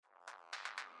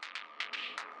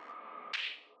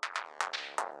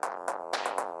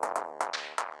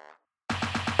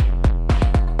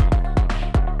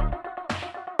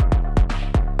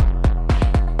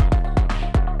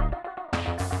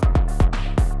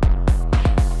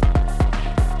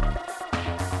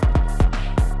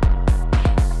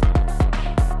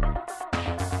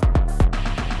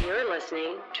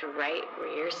to right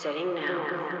where you're sitting now.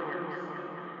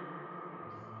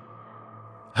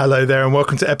 Hello there and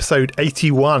welcome to episode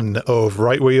 81 of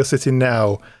Right Where You're Sitting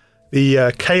Now.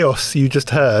 The chaos you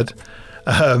just heard,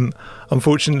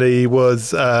 unfortunately,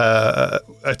 was a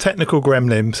technical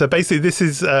gremlin. So basically this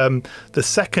is the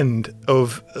second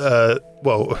of,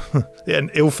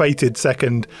 an ill-fated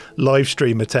second live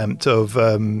stream attempt of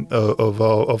our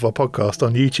podcast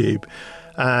on YouTube.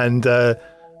 And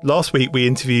last week we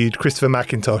interviewed Christopher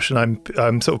McIntosh, and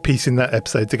I'm sort of piecing that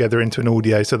episode together into an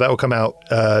audio, so that will come out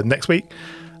next week.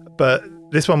 But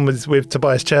this one was with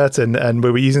Tobias Churton, and we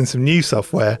were using some new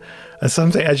software, and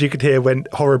something, as you could hear, went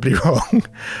horribly wrong.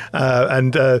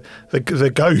 And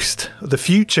the ghost, the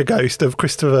future ghost of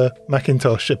Christopher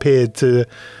McIntosh appeared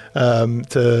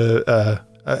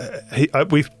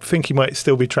we think he might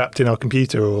still be trapped in our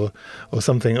computer or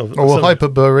something. Or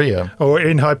Hyperborea. Or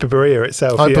in Hyperborea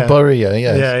itself. Hyperborea,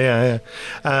 yes.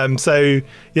 Yeah. So,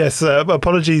 yes,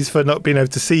 apologies for not being able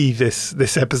to see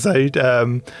this episode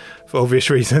for obvious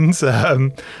reasons.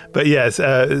 But yes,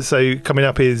 so coming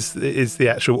up is the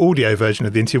actual audio version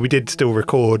of the interview. We did still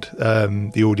record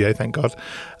the audio, thank God.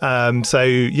 So,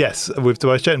 yes, with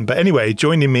Tobias Churton. But anyway,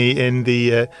 joining me in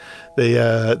the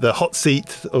hot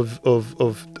seat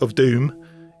of doom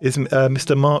is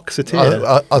Mr. Mark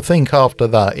Satir. I think after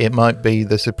that it might be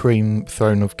the supreme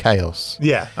throne of chaos.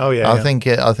 Yeah. Oh yeah. I think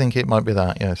it might be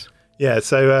that. Yes. Yeah.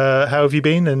 So how have you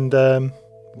been? And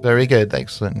very good.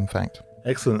 Excellent. In fact.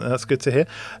 Excellent. That's good to hear.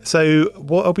 So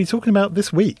what are we talking about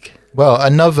this week? Well,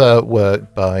 another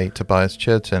work by Tobias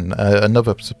Churton,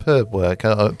 another superb work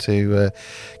to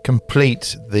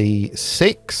complete the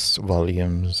 6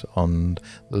 volumes on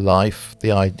the life,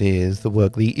 the ideas, the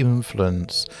work, the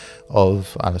influence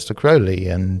of Aleister Crowley.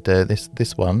 And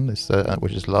this one,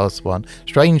 which is the last one,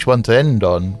 strange one to end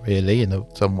on, really, in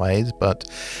some ways, but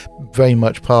very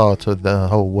much part of the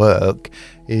whole work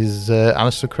is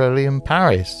Aleister Crowley in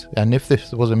Paris. And if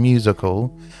this was a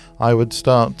musical, I would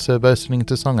start bursting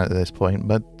into song at this point.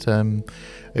 But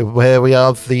where we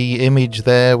have the image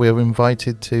there, we're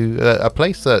invited to a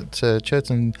place that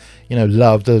Churton,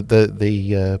 loved,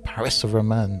 the Paris of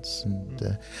romance,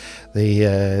 and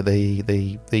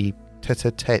the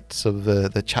tete-a-tetes of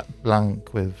the Chat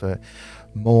Blanc with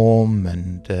Morm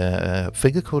and a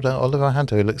figure called Oliver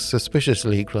Hanto who looks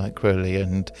suspiciously like Crowley,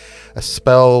 and a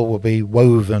spell will be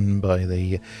woven by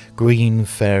the green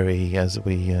fairy as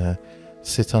we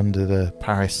sit under the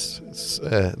Paris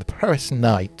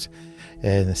night,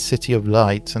 the city of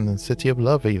light and the city of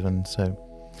love even. So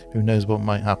who knows what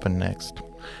might happen next.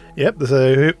 Yep,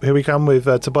 so here we come with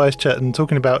Tobias Churton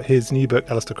talking about his new book,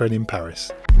 Aleister Crowley in Paris.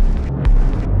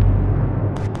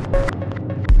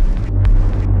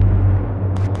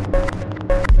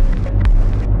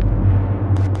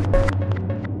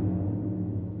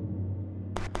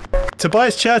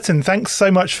 Tobias Churton, thanks so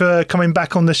much for coming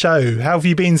back on the show. How have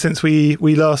you been since we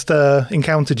last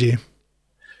encountered you?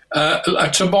 A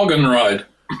toboggan ride.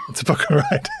 A toboggan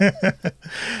ride.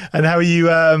 And how are you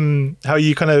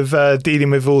kind of dealing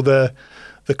with all the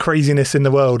craziness in the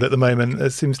world at the moment?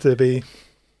 It seems to be...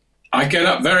 I get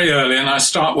up very early and I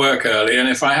start work early, and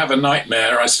if I have a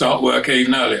nightmare, I start work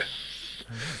even earlier.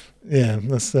 Yeah,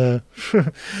 that's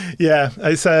yeah.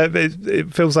 It's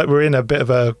it feels like we're in a bit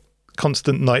of a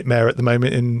constant nightmare at the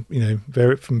moment in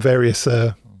from various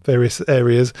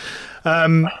areas.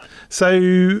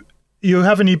 So you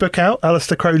have a new book out,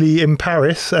 Aleister Crowley in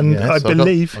Paris, and yes, I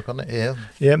believe I've got it here.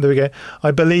 Yeah, there we go.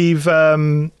 I believe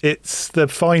it's the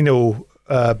final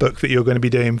book that you're going to be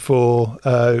doing for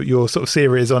your sort of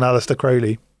series on Aleister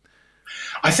Crowley.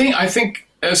 I think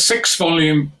a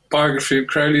 6-volume biography of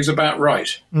Crowley is about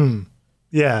right.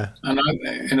 Yeah, and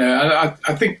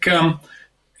I think.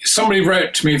 Somebody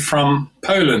wrote to me from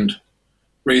Poland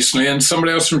recently, and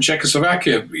somebody else from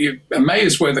Czechoslovakia. You're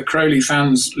amazed where the Crowley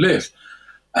fans live.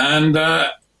 And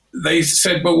they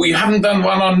said, well, we haven't done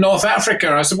one on North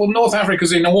Africa. I said, well, North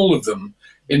Africa's in all of them,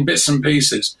 in bits and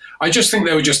pieces. I just think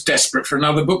they were just desperate for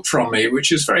another book from me,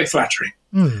 which is very flattering.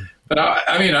 But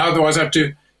otherwise I have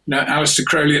to, Aleister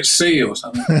Crowley at sea or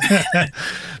something.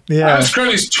 Yeah. Aleister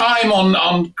Crowley's time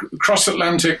on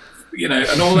cross-Atlantic,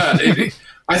 and all that.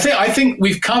 I think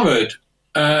we've covered.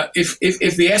 If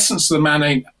the essence of the man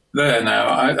ain't there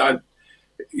now,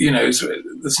 there's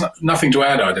nothing to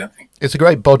add. I don't think it's a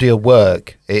great body of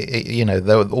work.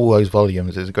 There were all those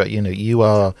volumes. It's a great. You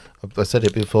are. I said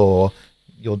it before.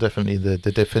 You're definitely the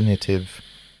definitive,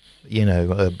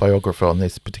 biographer on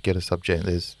this particular subject.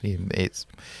 It's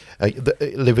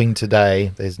living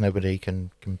today. There's nobody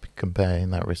can compare in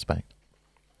that respect.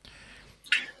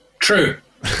 True.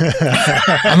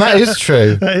 And that is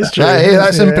true. That is true.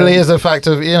 That simply is a fact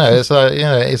of, it's like,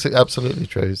 it's absolutely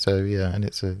true. So yeah, and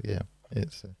it's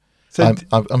So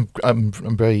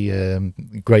I'm very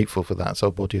grateful for that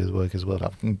sort of body of work as well. I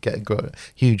can get a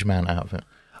huge amount out of it.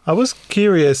 I was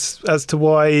curious as to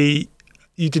why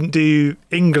you didn't do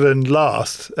England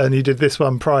last and you did this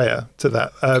one prior to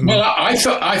that. Well,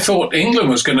 I thought England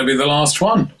was going to be the last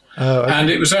one, and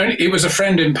it was a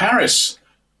friend in Paris,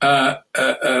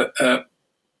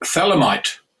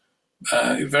 Thelemite,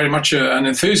 very much an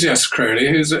enthusiast Crowley,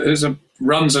 who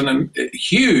runs a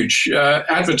huge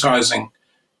advertising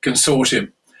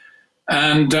consortium,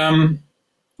 and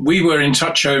we were in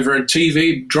touch over a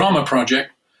TV drama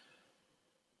project.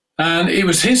 And it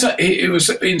was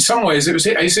in some ways, he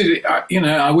said,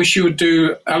 I wish you would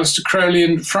do Aleister Crowley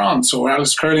in France or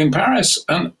Aleister Crowley in Paris.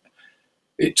 And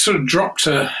it sort of dropped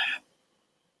a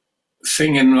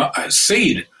thing in a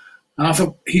seed. And I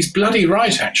thought, he's bloody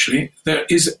right, actually.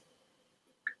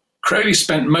 Crowley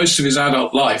spent most of his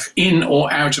adult life in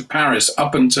or out of Paris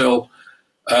up until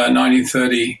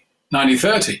 1930.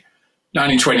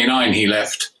 1929 he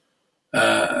left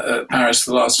Paris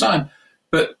the last time.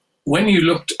 But when you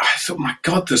looked, I thought, my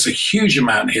God, there's a huge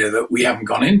amount here that we haven't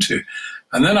gone into.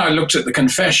 And then I looked at the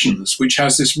Confessions, which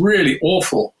has this really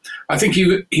awful, I think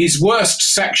his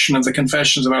worst section of the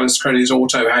Confessions of Aleister Crowley, his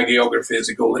autohagiography, as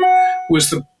he called it,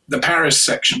 was the Paris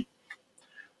section.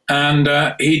 And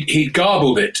he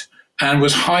garbled it and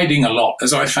was hiding a lot,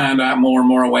 as I found out more and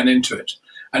more I went into it.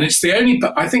 And it's the only,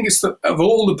 I think it's of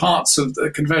all the parts of the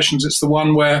Confessions, it's the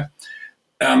one where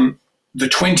the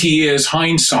 20 years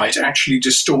hindsight actually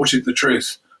distorted the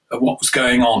truth of what was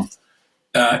going on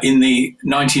in the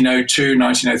 1902,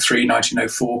 1903,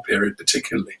 1904 period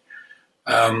particularly.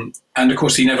 And of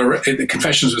course, the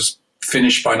Confessions was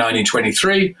finished by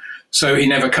 1923, so he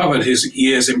never covered his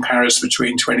years in Paris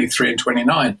between 23 and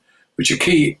 29, which are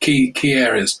key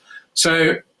areas.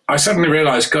 So I suddenly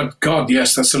realized, God,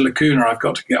 yes, that's a lacuna. I've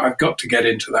got to get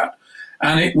into that.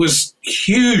 And it was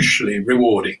hugely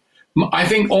rewarding. I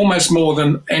think almost more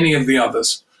than any of the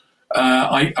others.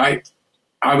 I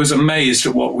was amazed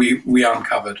at what we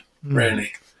uncovered,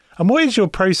 really. And what is your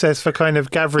process for kind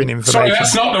of gathering information?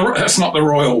 Sorry, that's not the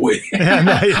royal we. Yeah,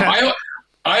 no, yeah.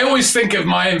 I always think of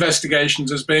my investigations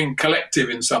as being collective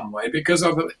in some way because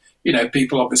of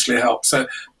people obviously help. So,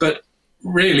 but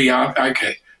really,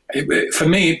 for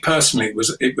me personally,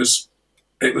 it was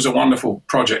a wonderful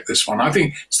project. This one, I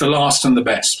think it's the last and the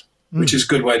best, which is a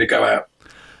good way to go out.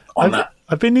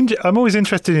 I'm always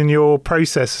interested in your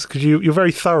process because you're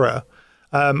very thorough.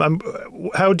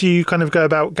 How do you kind of go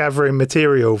about gathering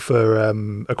material for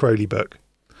a Crowley book?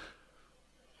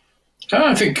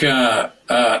 I think how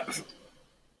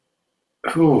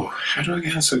do I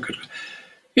get so good?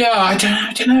 Yeah, I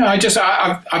don't know.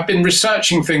 I've been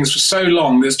researching things for so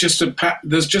long. There's just a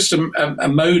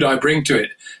mode I bring to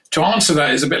it. To answer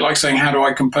that is a bit like saying, how do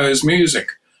I compose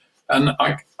music? And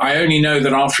I only know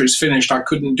that after it's finished, I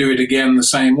couldn't do it again the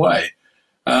same way.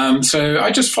 So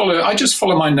I just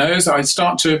follow my nose. I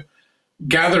start to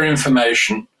gather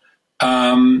information.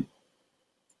 I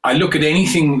look at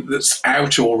anything that's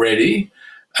out already.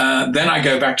 Then I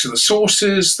go back to the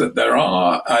sources that there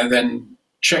are. I then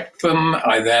check them.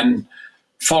 I then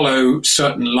follow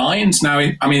certain lines. Now,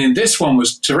 in this one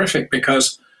was terrific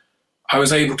because I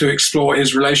was able to explore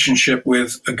his relationship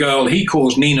with a girl he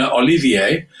calls Nina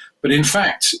Olivier, but in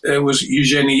fact, it was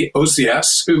Eugenie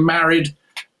Ozias who married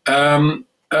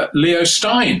Leo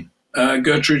Stein,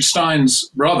 Gertrude Stein's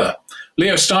brother.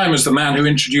 Leo Stein was the man who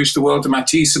introduced the world to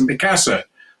Matisse and Picasso.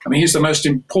 He's the most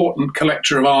important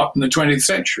collector of art in the 20th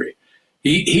century.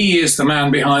 He is the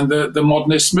man behind the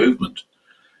modernist movement.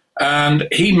 And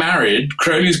he married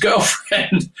Crowley's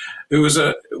girlfriend, who was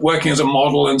working as a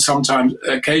model and sometimes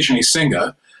occasionally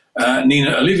singer,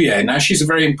 Nina Olivier. Now, she's a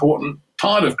very important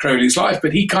part of Crowley's life,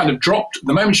 but he kind of dropped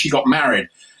the moment she got married.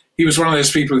 He was one of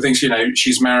those people who thinks,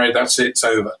 she's married, that's it, it's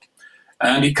over.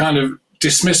 And he kind of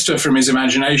dismissed her from his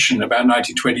imagination about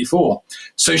 1924.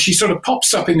 So she sort of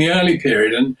pops up in the early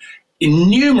period and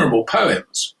innumerable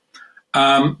poems.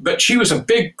 But she was a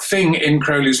big thing in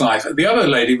Crowley's life. The other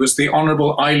lady was the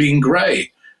Honourable Eileen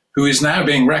Gray, who is now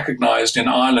being recognised in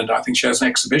Ireland. I think she has an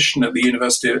exhibition at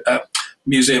the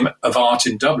Museum of Art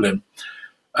in Dublin.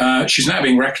 She's now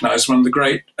being recognised as one of the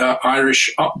great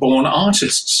Irish upborn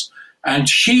artists. And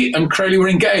she and Crowley were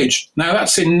engaged. Now,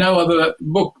 that's in no other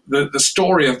book, the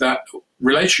story of that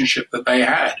relationship that they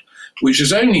had, which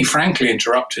is only frankly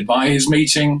interrupted by his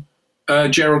meeting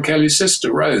Gerald Kelly's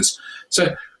sister, Rose.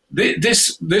 So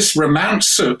this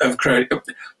romance of Crowley,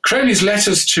 Crowley's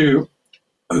letters to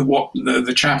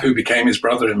the chap who became his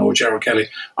brother-in-law, Gerald Kelly,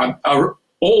 are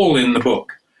all in the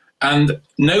book. And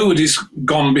nobody's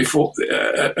gone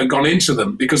into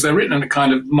them because they're written in a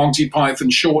kind of Monty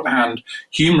Python shorthand,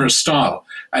 humorous style.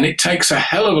 And it takes a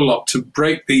hell of a lot to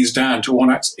break these down to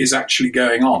what is actually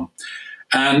going on.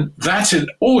 And that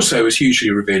also is hugely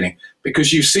revealing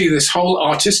because you see this whole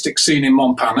artistic scene in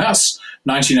Montparnasse,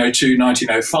 1902,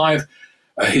 1905.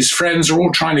 His friends are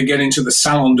all trying to get into the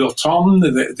Salon d'Automne,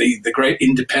 the great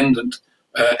independent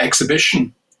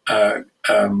exhibition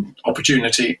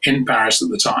opportunity in Paris at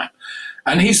the time.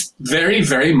 And he's very,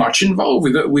 very much involved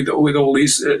with all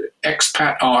these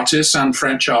expat artists and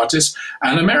French artists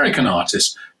and American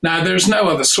artists. Now, there's no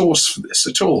other source for this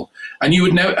at all. And you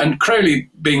would know, and Crowley,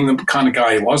 being the kind of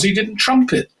guy he was, he didn't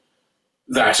trumpet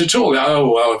that at all.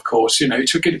 Oh, well, of course, he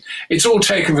took it. It's all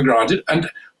taken for granted. And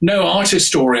no art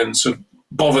historians have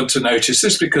bothered to notice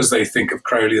this because they think of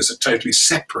Crowley as a totally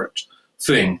separate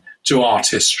thing to art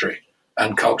history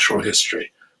and cultural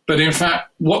history. But in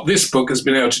fact, what this book has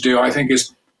been able to do, I think,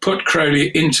 is put Crowley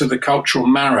into the cultural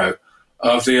marrow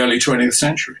of the early 20th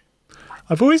century.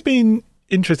 I've always been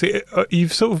interested.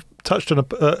 You've sort of touched on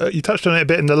it a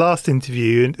bit in the last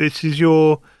interview, which is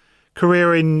your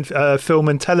career in film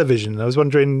and television. I was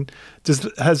wondering,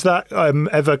 has that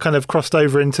ever kind of crossed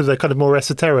over into the kind of more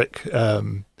esoteric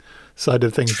side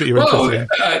of things that you're interested in?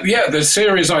 Yeah, the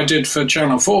series I did for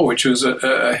Channel 4, which was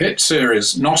a hit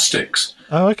series, Gnostics.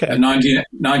 Oh, okay. In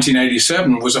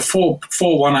 1987 was a 4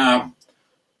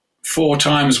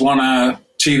 times 1 hour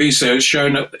TV series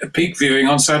shown at peak viewing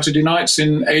on Saturday nights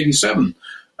in 87.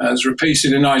 It was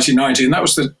repeated in 1990. And that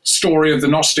was the story of the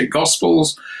Gnostic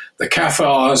Gospels, the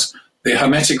Cathars, the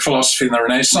Hermetic philosophy in the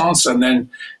Renaissance, and then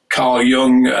Carl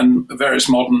Jung and various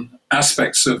modern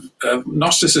aspects of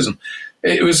Gnosticism.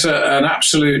 It was an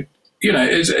absolute,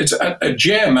 it's a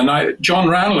gem. And John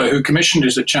Randler, who commissioned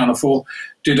it at Channel 4,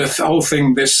 did a whole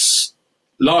thing this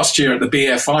last year at the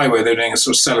BFI where they're doing a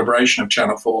sort of celebration of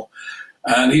Channel 4.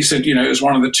 And he said, it was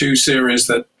one of the 2 series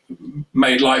that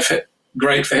made life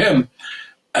great for him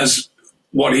as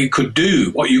what you could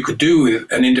do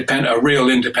with a real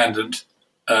independent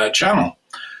channel.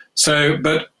 So,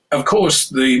 but of course,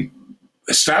 the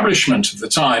establishment of the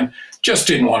time just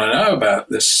didn't want to know about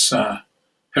this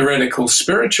heretical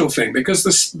spiritual thing because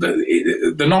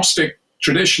the Gnostic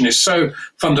tradition is so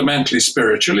fundamentally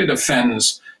spiritual, it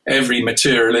offends every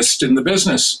materialist in the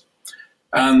business.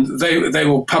 And they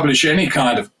will publish any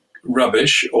kind of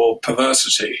rubbish or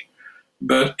perversity.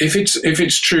 But if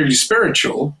it's truly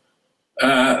spiritual,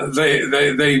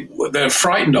 they're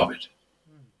frightened of it.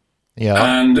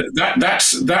 Yeah. And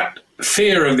that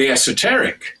fear of the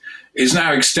esoteric is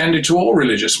now extended to all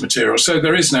religious material. So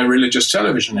there is no religious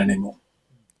television anymore.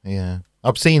 Yeah.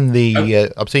 I've seen the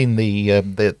book. Obscene,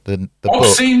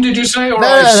 did you say? Or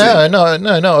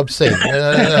No, obscene.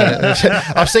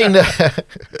 I've seen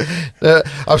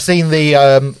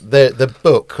the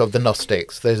book of the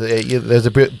Gnostics.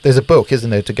 There's a book, isn't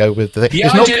there, to go with the.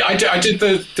 Yeah, I did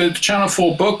the Channel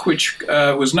 4 book, which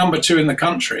was number 2 in the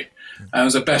country. It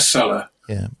was a bestseller.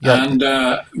 Yeah. And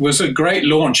was a great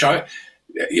launch. I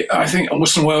think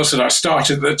Orson Welles said I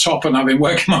started at the top and I've been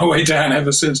working my way down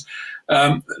ever since.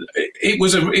 It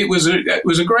was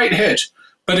a great hit,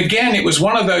 but again, it was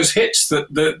one of those hits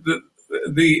that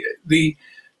the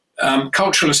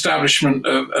cultural establishment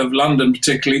of London,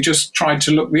 particularly, just tried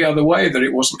to look the other way, that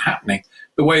it wasn't happening.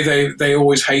 The way they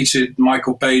always hated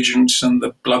Michael Pagent and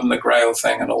the Blood and the Grail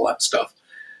thing and all that stuff.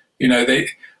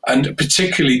 And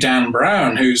particularly Dan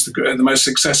Brown, who's the most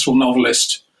successful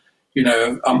novelist,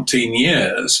 of umpteen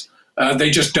years.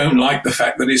 They just don't like the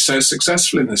fact that he's so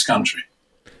successful in this country.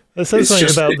 It says something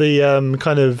about the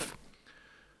kind of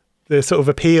the sort of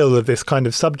appeal of this kind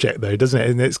of subject, though, doesn't it?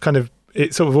 And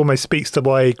it sort of almost speaks to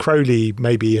why Crowley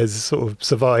maybe has sort of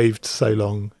survived so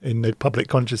long in the public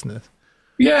consciousness.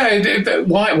 Yeah,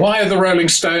 why are the Rolling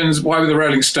Stones? Why were the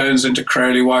Rolling Stones into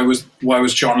Crowley? Why was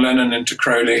John Lennon into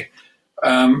Crowley?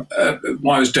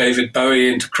 Why was David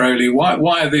Bowie into Crowley?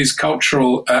 Why are these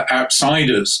cultural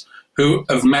outsiders who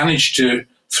have managed to,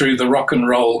 through the rock and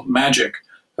roll magic,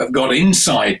 have got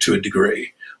inside to a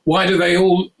degree? Why do they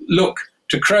all look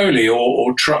to Crowley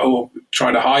or try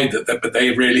to hide that, but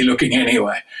they're really looking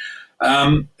anyway?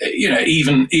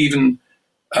 Even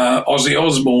Ozzy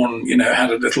Osbourne,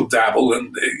 had a little dabble,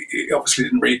 and he obviously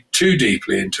didn't read too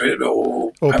deeply into it,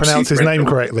 or pronounce his name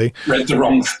correctly. Read the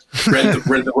wrong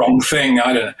thing.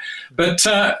 I don't know, but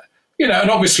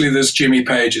and obviously there's Jimmy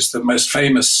Page is the most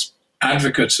famous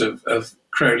advocate of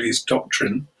Crowley's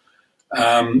doctrine.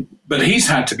 But he's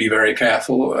had to be very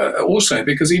careful also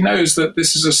because he knows that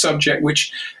this is a subject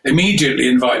which immediately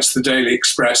invites the Daily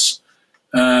Express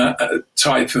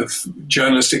type of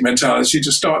journalistic mentality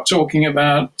to start talking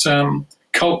about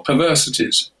cult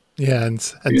perversities. Yeah,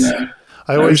 and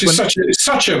I always it's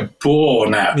such a bore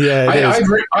now. Yeah,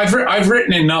 I've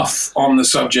written enough on the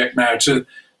subject now to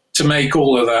make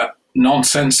all of that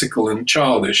nonsensical and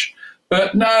childish.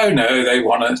 But no, they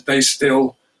would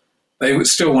still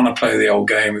want to play the old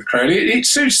game with Crowley. It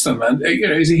suits them, and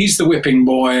he's the whipping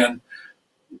boy, and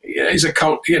he's a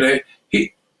cult.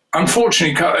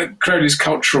 Unfortunately, Crowley's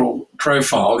cultural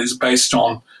profile is based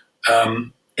on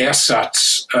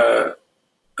ersatz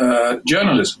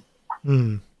journalism.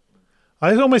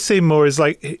 I almost see him more as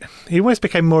like he almost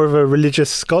became more of a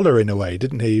religious scholar in a way,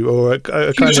 didn't he? Or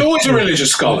he was always a religious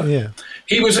scholar. Yeah,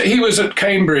 he was at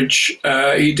Cambridge.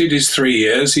 He did his 3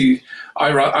 years.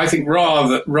 I think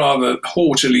rather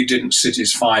haughtily didn't sit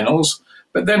his finals.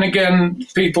 But then again,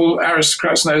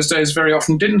 aristocrats in those days very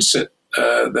often didn't sit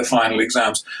their final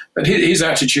exams. But his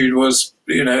attitude was,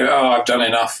 I've done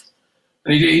enough.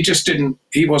 And he just didn't,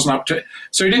 he wasn't up to it.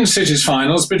 So he didn't sit his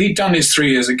finals, but he'd done his 3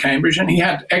 years at Cambridge, and he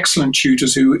had excellent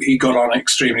tutors who he got on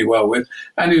extremely well with,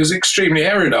 and he was extremely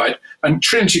erudite. And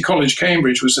Trinity College,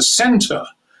 Cambridge, was a centre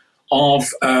of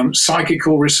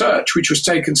psychical research, which was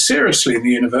taken seriously in the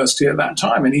university at that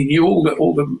time, and he knew all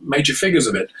the major figures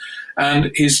of it.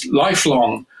 And his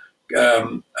lifelong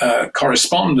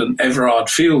correspondent, Everard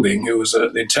Fielding, who was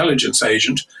an intelligence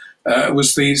agent,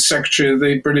 was the secretary of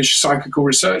the British Psychical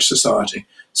Research Society.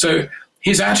 So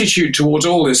his attitude towards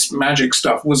all this magic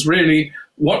stuff was really,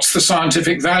 what's the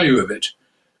scientific value of it?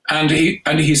 And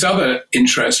his other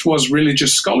interest was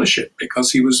religious scholarship,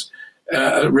 because he was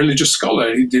a religious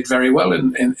scholar. He did very well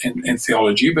in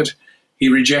theology, but he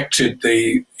rejected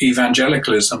the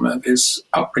evangelicalism of his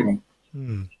upbringing.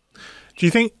 Do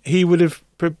you think he would have...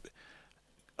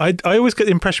 I always get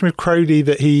the impression with Crowley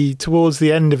that he, towards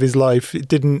the end of his life,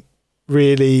 didn't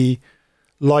really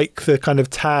like the kind of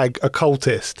tag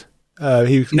occultist.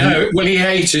 He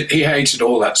hated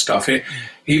all that stuff.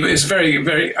 He was very,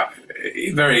 very,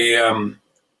 very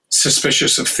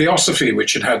suspicious of theosophy,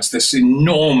 which had this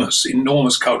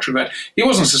enormous culture event. He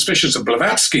wasn't suspicious of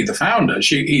Blavatsky, the founder.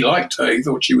 He liked her. He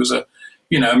thought she was a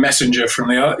messenger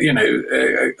from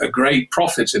a great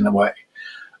prophet in a way.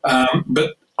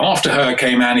 But after her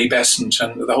came Annie Besant,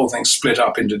 and the whole thing split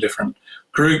up into different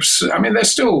groups. I mean, they're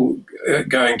still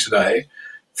going today,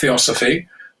 theosophy,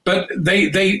 but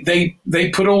they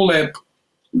put all their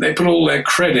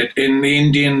credit in the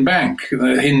Indian bank,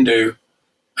 the Hindu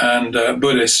and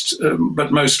Buddhist,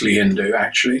 but mostly Hindu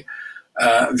actually,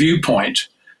 viewpoint.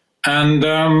 And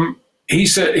he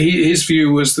said his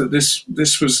view was that this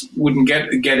wouldn't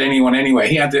get anyone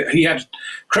anyway.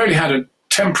 Crowley had a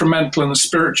temperamental and a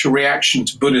spiritual reaction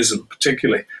to Buddhism,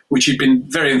 particularly, which he'd been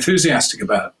very enthusiastic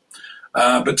about.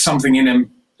 But something in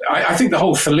him, I think the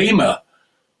whole Thelema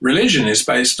religion is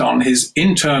based on his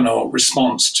internal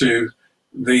response to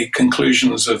the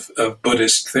conclusions of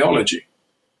Buddhist theology.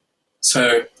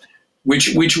 So,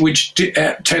 which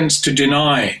tends to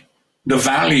deny the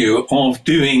value of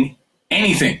doing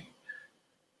anything,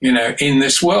 in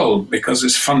this world, because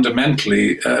it's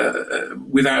fundamentally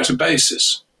without a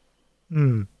basis.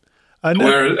 Where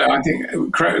I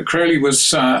think Crowley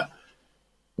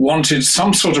wanted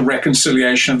some sort of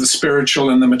reconciliation of the spiritual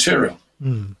and the material.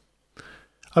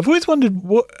 I've always wondered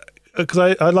because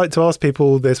I like to ask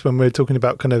people this when we're talking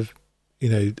about kind of,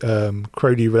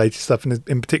 Crowley related stuff, and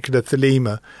in particular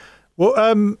Thelema.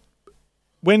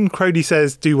 When Crowley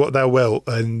says "do what thou wilt"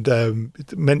 and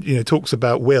talks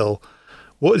about will,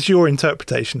 what is your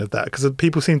interpretation of that? Because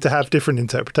people seem to have different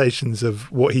interpretations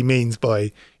of what he means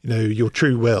by, your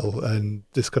true will and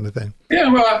this kind of thing.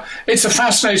 Yeah, well, it's a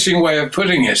fascinating way of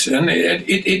putting it, and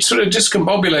it sort of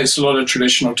discombobulates a lot of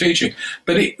traditional teaching.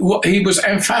 But he was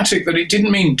emphatic that it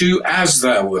didn't mean do as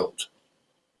thou wilt.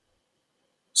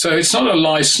 So it's not a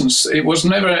license. It was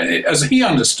never, as he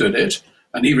understood it,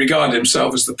 and he regarded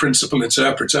himself as the principal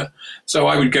interpreter. So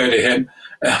I would go to him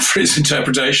for his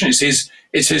interpretation.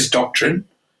 It's his doctrine.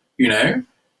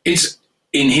 It's,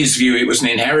 in his view, it was an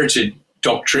inherited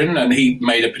doctrine, and he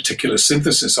made a particular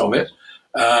synthesis of it.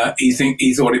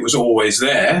 He thought it was always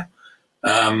there.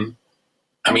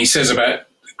 He says about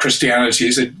Christianity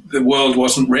is that the world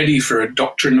wasn't ready for a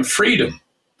doctrine of freedom.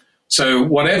 So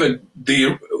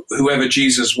whoever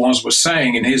Jesus was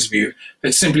saying, in his view,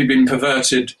 had simply been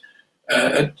perverted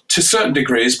to certain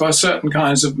degrees by certain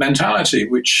kinds of mentality,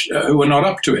 who were not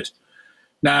up to it.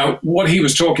 Now, what he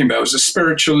was talking about was a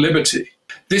spiritual liberty.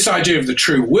 This idea of the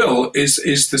true will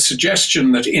is the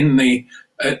suggestion that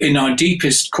in our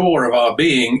deepest core of our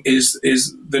being is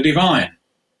the divine,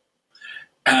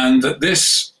 and that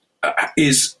this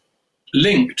is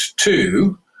linked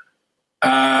to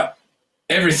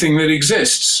everything that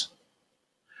exists.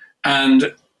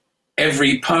 And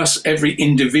every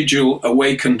individual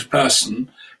awakened person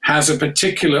has a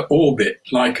particular orbit,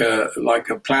 like a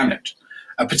planet,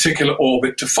 a particular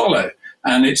orbit to follow.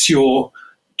 And it's your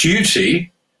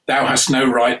duty, thou hast no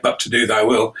right but to do thy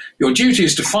will. Your duty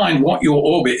is to find what your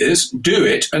orbit is, do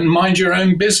it, and mind your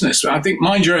own business. I think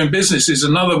mind your own business is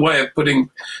another way of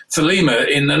putting Thelema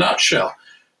in a nutshell.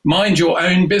 Mind your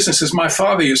own business. As my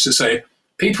father used to say,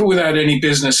 people without any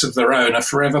business of their own are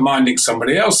forever minding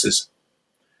somebody else's.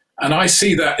 And I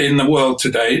see that in the world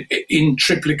today, in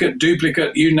triplicate,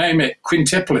 duplicate, you name it,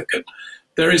 quintuplicate.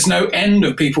 There is no end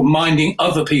of people minding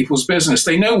other people's business.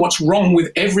 They know what's wrong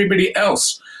with everybody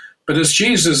else. But as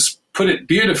Jesus put it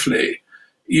beautifully,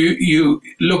 you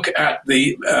look at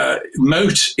the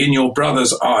mote in your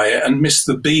brother's eye and miss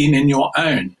the beam in your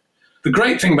own. The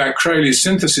great thing about Crowley's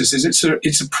synthesis is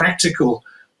it's a practical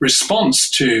response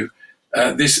to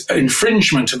this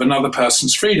infringement of another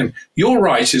person's freedom. Your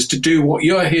right is to do what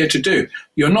you're here to do.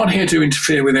 You're not here to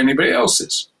interfere with anybody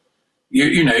else's.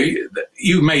 You know,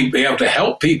 you may be able to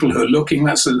help people who are looking.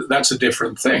 That's a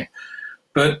different thing.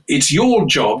 But it's your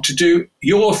job to do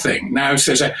your thing. Now,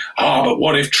 says, but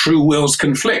what if true wills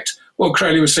conflict? Well,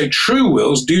 Crowley would say true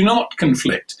wills do not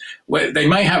conflict. They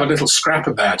may have a little scrap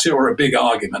about it or a big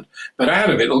argument, but out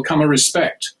of it will come a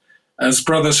respect. As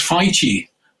brothers fight ye,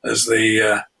 as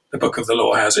the Book of the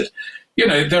Law has it. You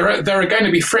know, there are going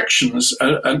to be frictions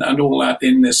and all that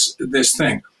in this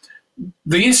thing.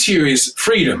 The issue is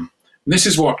freedom. This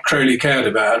is what Crowley cared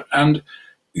about. And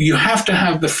you have to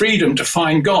have the freedom to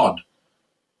find God.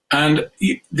 And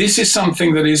this is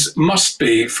something that must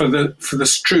be for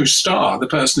the true star, the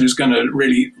person who's going to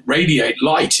really radiate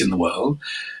light in the world.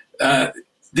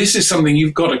 This is something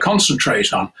you've got to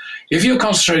concentrate on. If you're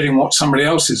concentrating on what somebody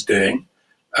else is doing,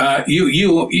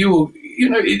 you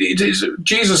know, it is,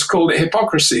 Jesus called it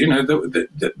hypocrisy, you know,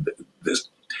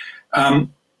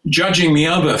 judging the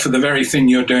other for the very thing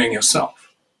you're doing yourself.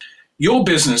 Your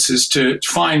business is to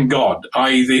find God,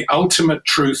 i.e. the ultimate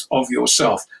truth of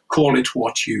yourself. Call it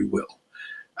what you will.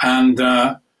 And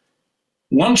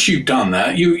once you've done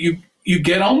that, you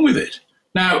get on with it.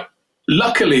 Now,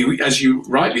 luckily, as you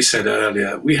rightly said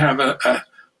earlier, we have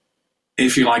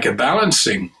if you like, a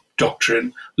balancing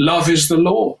doctrine. Love is the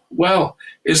law. Well,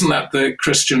 isn't that the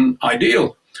Christian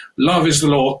ideal? Love is the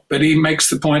law, but he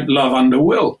makes the point love under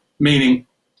will, meaning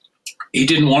he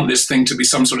didn't want this thing to be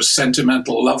some sort of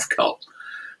sentimental love cult.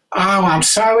 Oh, I'm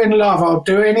so in love, I'll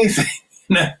do anything.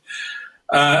 You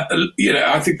know,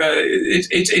 I think that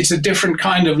it's a different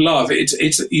kind of love.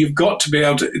 You've got to be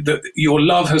able to. Your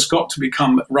love has got to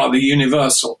become rather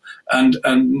universal and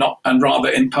rather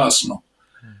impersonal.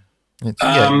 It's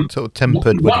sort of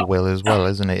tempered with will as well,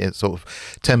 isn't it? It's sort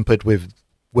of tempered with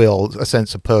will, a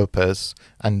sense of purpose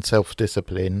and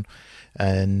self-discipline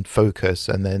and focus,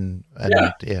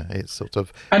 it's sort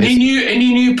of. And he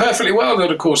knew perfectly well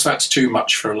that, of course, that's too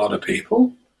much for a lot of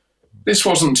people. This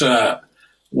wasn't a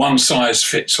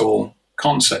one-size-fits-all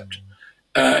concept.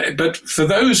 But for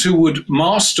those who would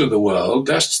master the world,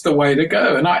 that's the way to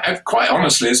go. And I quite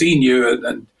honestly, as he knew,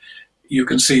 and you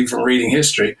can see from reading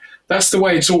history, that's the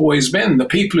way it's always been. The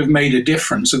people who've made a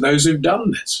difference are those who've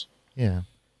done this. Yeah,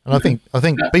 and I think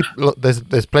people,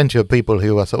 there's plenty of people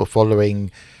who are sort of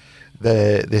following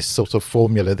this sort of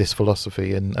formula, this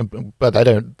philosophy, but they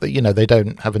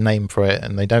don't have a name for it,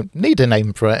 and they don't need a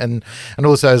name for it, and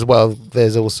also as well,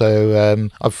 there's also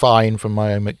I find from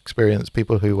my own experience,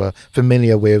 people who are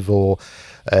familiar with or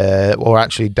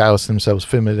actually douse themselves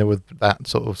familiar with that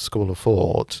sort of school of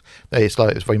thought. It's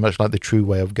very much like the true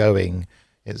way of going.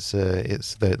 It's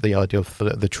the idea of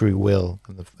the true will,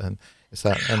 and it's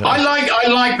that. I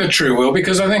like the true will,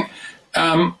 because I think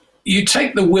you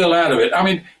take the will out of it. I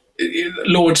mean,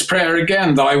 Lord's Prayer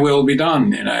again, thy will be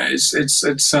done. You know, it's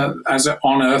as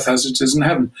on earth as it is in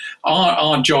heaven.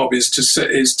 Our job is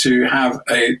to have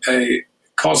a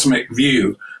cosmic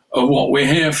view of what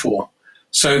we're here for,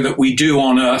 so that we do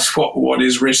on earth what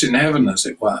is written in heaven, as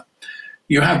it were.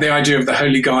 You have the idea of the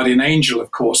holy guardian angel,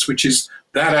 of course, which is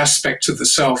that aspect of the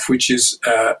self which is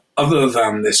other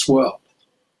than this world.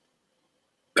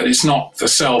 But it's not the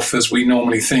self as we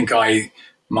normally think, i.e.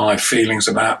 my feelings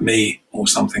about me or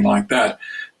something like that.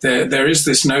 There is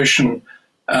this notion,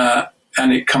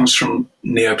 and it comes from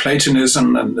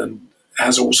Neoplatonism and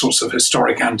has all sorts of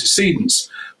historic antecedents,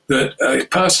 that a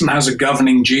person has a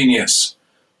governing genius.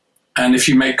 And if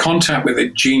you make contact with a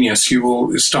genius, you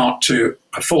will start to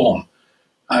perform.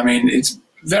 I mean, it's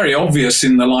very obvious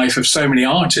in the life of so many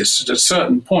artists. At a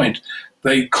certain point,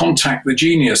 they contact the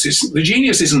genius. The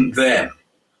genius isn't them.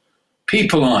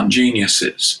 People aren't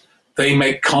geniuses. they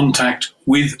make contact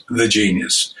with the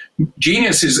genius.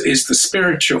 Genius is the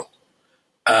spiritual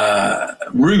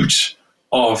root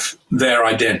of their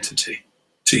identity,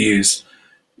 to use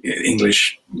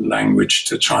English language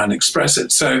to try and express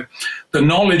it. So the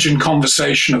knowledge and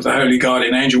conversation of the Holy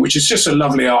Guardian Angel, which is just a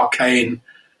lovely arcane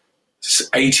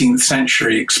 18th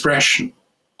century expression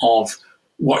of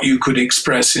what you could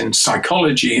express in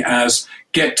psychology as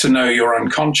get to know your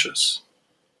unconscious.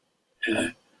 You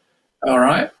know? All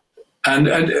right. And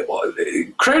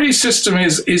Crowley's system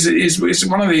is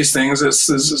one of these things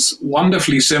that's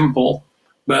wonderfully simple,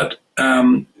 but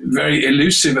very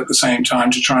elusive at the same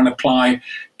time to try and apply,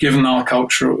 given our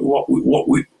culture,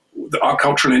 our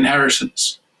cultural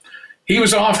inheritance. He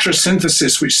was after a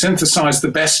synthesis which synthesized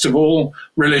the best of all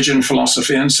religion,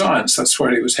 philosophy, and science. That's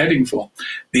where he was heading for.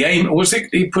 The aim was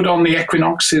he put on the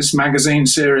Equinoxes magazine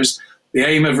series, The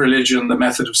Aim of Religion, the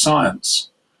Method of Science.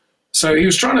 So he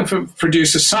was trying to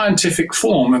produce a scientific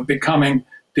form of becoming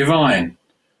divine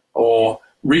or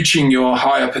reaching your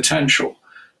higher potential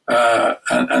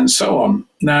and so on.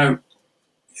 Now,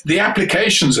 the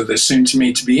applications of this seem to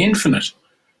me to be infinite.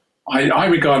 I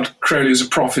regard Crowley as a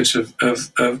prophet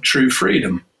of true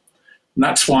freedom. And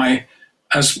that's why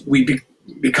as we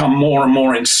become more and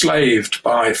more enslaved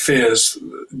by fears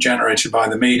generated by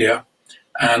the media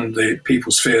and the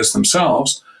people's fears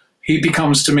themselves, he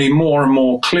becomes to me more and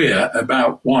more clear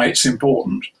about why it's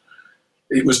important.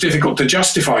 It was difficult to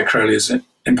justify Crowley's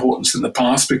importance in the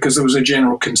past because there was a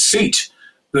general conceit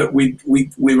that we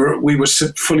were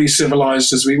fully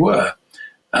civilized as we were.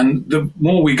 And the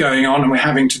more we're going on and we're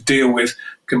having to deal with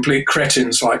complete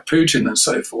cretins like Putin and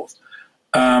so forth,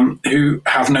 who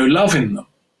have no love in them,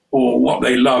 or what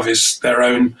they love is their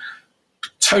own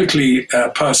totally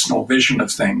personal vision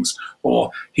of things,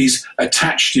 or he's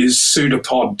attached his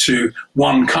pseudopod to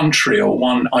one country or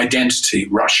one identity,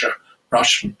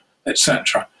 Russian,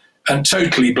 etc., and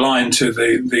totally blind to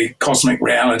the cosmic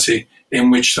reality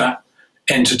in which that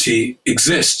entity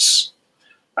exists.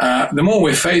 The more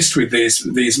we're faced with these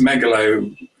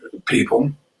megalo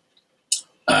people,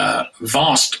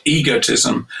 vast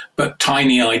egotism, but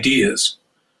tiny ideas,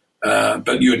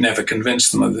 but you would never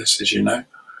convince them of this, as you know.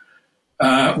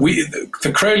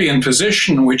 The Crowleyan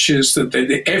position, which is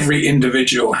that every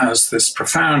individual has this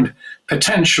profound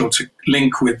potential to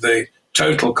link with the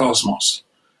total cosmos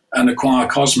and acquire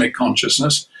cosmic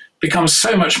consciousness, becomes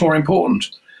so much more important.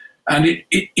 And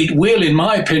it will, in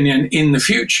my opinion, in the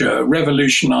future,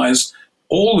 revolutionize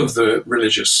all of the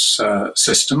religious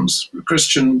systems,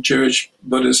 Christian, Jewish,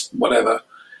 Buddhist, whatever.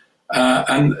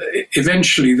 And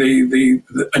eventually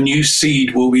a new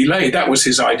seed will be laid. That was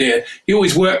his idea. He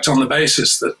always worked on the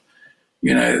basis that,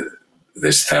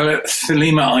 this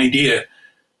thelema idea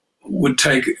would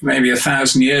take maybe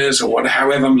 1,000 years or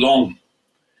however long.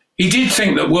 He did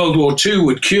think that World War II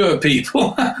would cure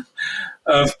people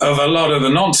of a lot of the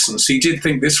nonsense. He did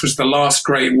think this was the last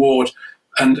great war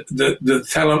and the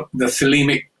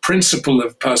thelemic principle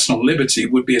of personal liberty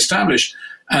would be established.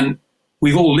 And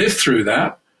we've all lived through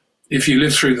that. If you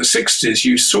lived through the 60s,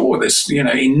 you saw this,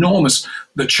 enormous,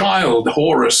 the child,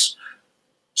 Horus,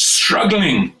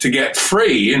 struggling to get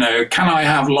free. Can I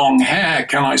have long hair?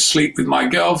 Can I sleep with my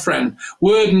girlfriend?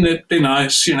 Wouldn't it be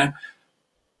nice,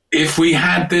 if we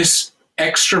had this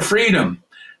extra freedom?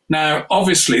 Now,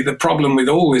 obviously, the problem with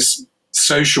all this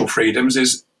social freedoms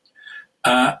is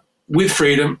with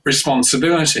freedom,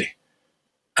 responsibility.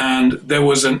 And there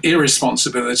was an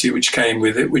irresponsibility which came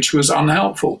with it, which was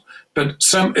unhelpful. But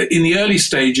in the early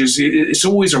stages, it's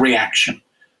always a reaction.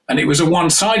 And it was a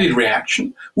one-sided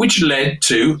reaction, which led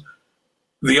to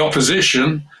the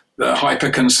opposition, the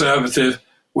hyper-conservative,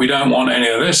 we don't want any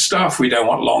of this stuff, we don't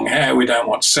want long hair, we don't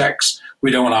want sex,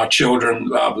 we don't want our children,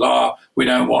 blah, blah, we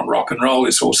don't want rock and roll,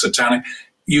 it's all satanic.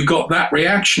 You got that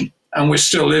reaction, and we're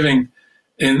still living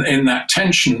in that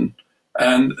tension.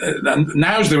 And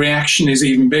now the reaction is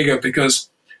even bigger because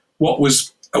what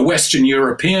was a Western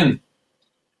European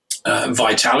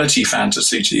vitality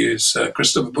fantasy, to use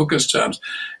Christopher Booker's terms,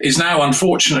 is now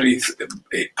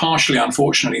partially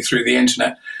unfortunately through the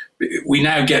internet. We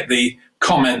now get the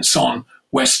comments on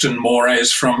Western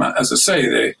mores from, as I say,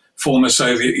 the former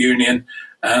Soviet Union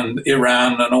and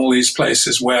Iran and all these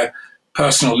places where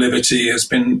personal liberty has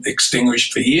been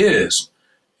extinguished for years,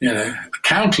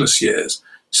 countless years.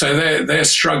 So they're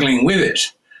struggling with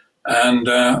it. And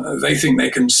they think they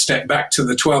can step back to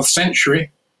the 12th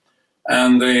century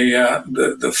and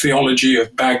the theology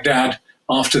of Baghdad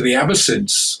after the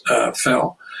Abbasids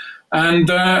fell. And,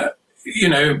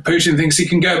 Putin thinks he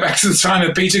can go back to the time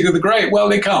of Peter the Great. Well,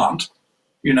 they can't,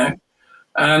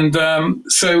 And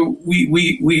so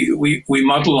we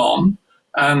muddle on.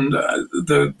 And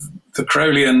the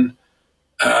Crowleyan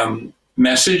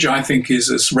message, I think,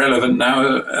 is as relevant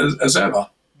now as ever.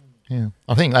 Yeah,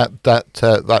 I think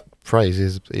that phrase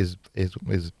is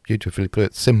beautifully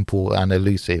put, simple and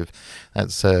elusive.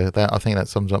 That's that. I think that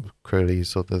sums up Crowley's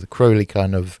sort of the Crowley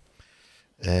kind of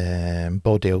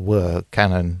body of work,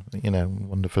 canon,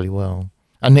 wonderfully well.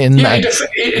 And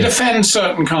it offends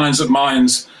certain kinds of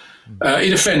minds.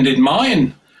 It offended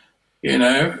mine.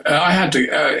 I had to.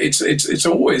 It's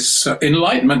always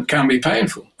enlightenment can be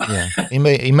painful. Yeah,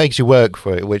 he makes you work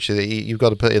for it, which you've got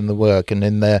to put in the work and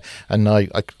in there. And I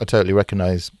totally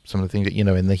recognise some of the things that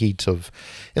in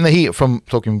the heat from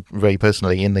talking very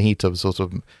personally, in the heat of sort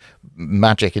of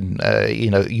magic, and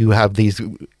you have these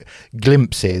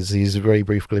glimpses, these very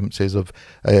brief glimpses of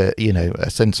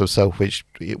a sense of self which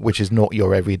is not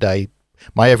your everyday.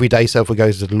 My everyday self who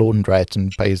goes to the laundrette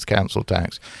and pays council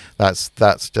tax. That's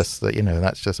just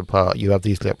that's just a part. You have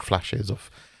these little flashes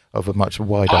of a much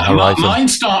wider horizon. I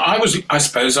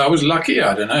suppose I was lucky.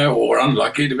 I don't know, or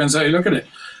unlucky. Depends how you look at it.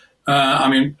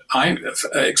 I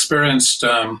experienced.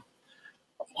 I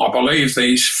believe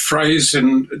the phrase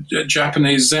in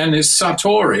Japanese Zen is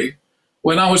satori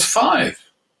when I was 5,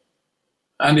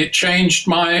 and it changed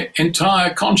my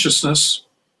entire consciousness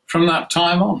from that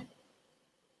time on.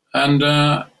 And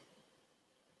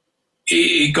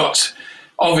he got,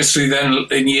 obviously then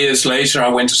in years later, I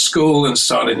went to school and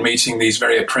started meeting these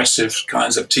very oppressive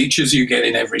kinds of teachers you get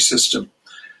in every system,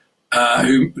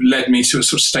 who led me to a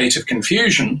sort of state of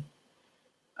confusion.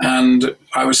 And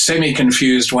I was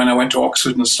semi-confused when I went to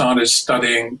Oxford and started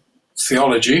studying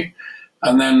theology.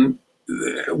 And then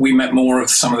we met more of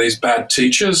some of these bad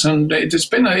teachers, and it's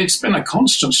been a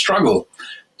constant struggle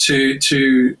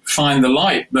to find the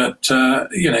light, but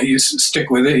you stick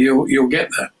with it, you'll get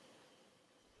there.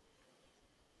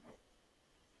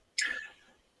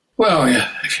 Well, yeah,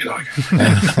 if you like.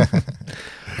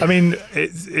 I mean,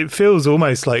 it feels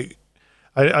almost like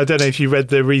I don't know if you read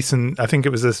the recent. I think it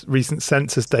was a recent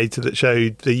census data that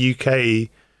showed the UK,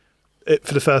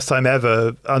 for the first time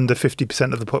ever, under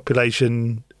 50% of the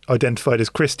population identified as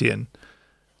Christian.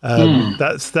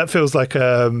 That feels like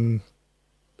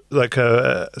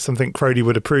something Crowley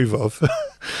would approve of,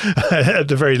 at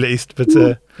the very least. But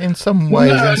in some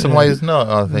ways not.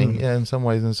 I think, in some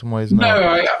ways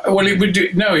not.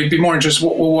 He'd be more interested.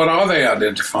 What are they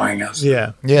identifying as?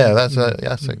 Yeah, that's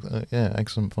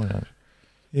excellent point. Actually.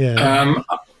 Yeah.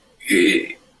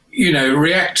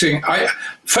 Reacting.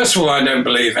 First of all, I don't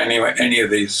believe any of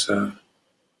these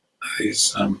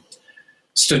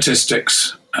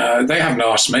statistics. They haven't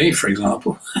asked me, for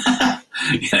example.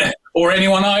 Or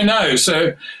anyone I know.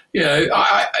 So, these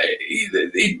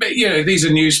are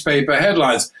newspaper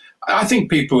headlines. I think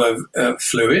people are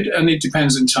fluid, and it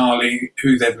depends entirely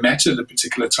who they've met at a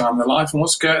particular time in their life and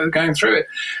what's going through it.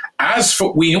 As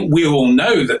for, we all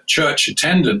know that church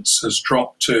attendance has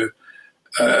dropped to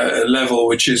a level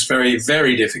which is very,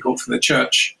 very difficult for the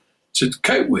church to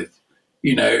cope with.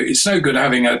 It's no good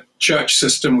having a church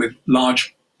system with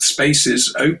large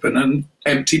spaces open and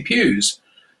empty pews.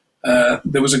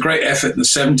 There was a great effort in the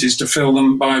 70s to fill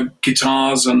them by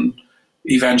guitars and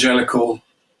evangelical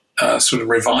sort of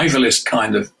revivalist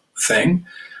kind of thing.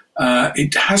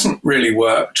 It hasn't really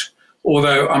worked,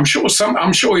 although I'm sure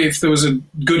if there was a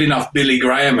good enough Billy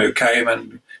Graham who came,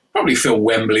 and probably fill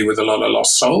Wembley with a lot of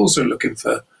lost souls who are looking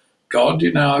for God,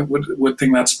 I would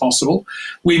think that's possible.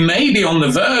 We may be on the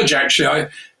verge, actually.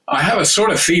 I have a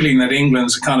sort of feeling that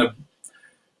England's kind of,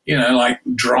 like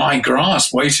dry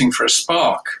grass waiting for a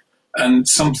spark. And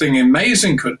something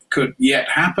amazing could yet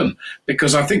happen,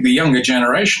 because I think the younger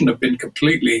generation have been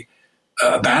completely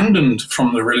abandoned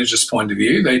from the religious point of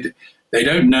view. They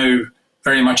don't know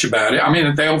very much about it. I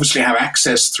mean, they obviously have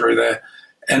access through their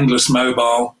endless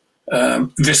mobile,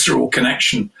 visceral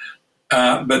connection.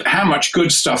 But how much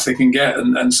good stuff they can get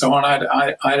and so on,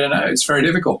 I don't know. It's very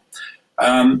difficult.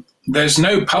 There's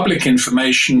no public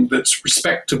information that's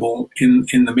respectable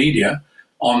in the media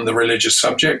on the religious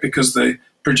subject, because the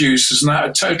producers now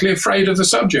are totally afraid of the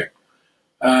subject.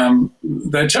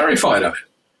 They're terrified of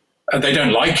it. They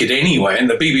don't like it anyway. And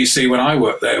the BBC, when I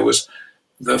worked there,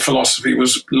 the philosophy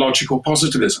was logical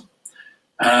positivism.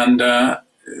 And the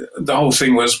whole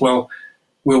thing was, well,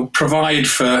 we'll provide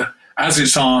for, as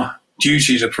it's our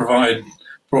duty to provide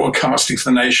broadcasting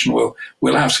for the nation,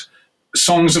 we'll have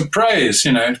songs of praise,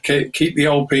 keep the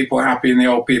old people happy in the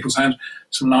old people's hands,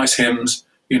 some nice hymns,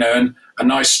 and a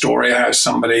nice story how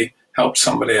somebody helped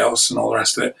somebody else and all the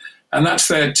rest of it. And that's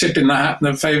their tip in the hat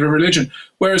in favour of religion.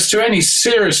 Whereas to any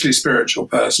seriously spiritual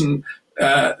person,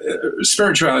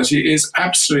 spirituality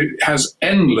has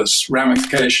endless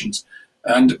ramifications,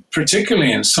 and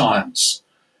particularly in science.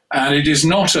 And it is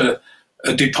not a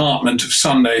department of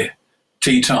Sunday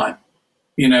tea time.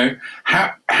 You know,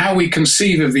 how we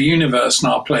conceive of the universe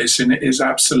and our place in it is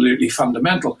absolutely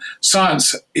fundamental.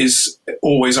 Science is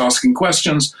always asking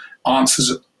questions,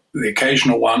 answers the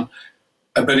occasional one,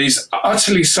 but is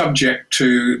utterly subject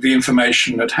to the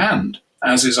information at hand,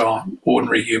 as is our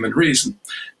ordinary human reason.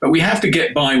 But we have to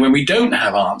get by when we don't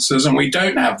have answers and we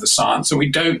don't have the science and we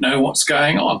don't know what's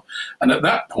going on. And at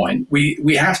that point,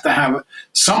 we have to have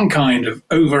some kind of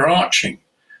overarching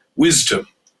wisdom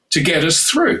to get us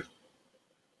through.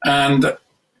 And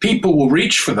people will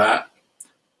reach for that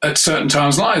at certain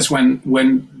times in lives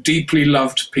when deeply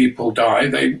loved people die.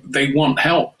 They want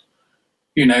help.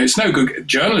 You know, it's no good.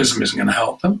 Journalism isn't going to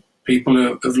help them. People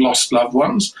who have lost loved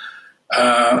ones,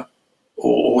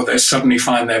 or they suddenly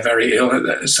find they're very ill,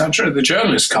 etc. The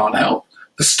journalists can't help.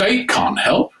 The state can't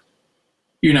help.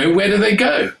 You know, where do they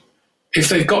go? If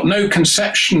they've got no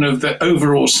conception of the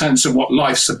overall sense of what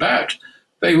life's about,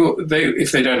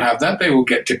 if they don't have that, they will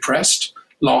get depressed,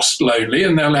 lost, lonely,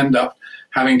 and they'll end up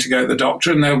having to go to the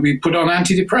doctor and they'll be put on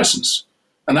antidepressants.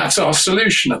 And that's our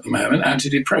solution at the moment,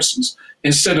 antidepressants,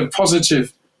 instead of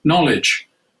positive knowledge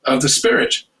of the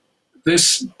spirit.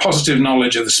 This positive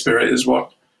knowledge of the spirit is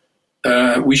what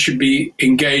we should be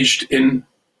engaged in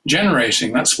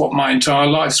generating. That's what my entire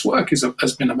life's work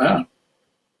has been about.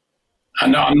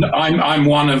 And I'm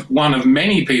one of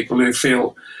many people who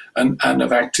feel and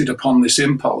have acted upon this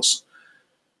impulse.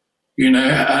 You know,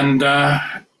 and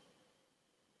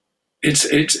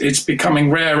it's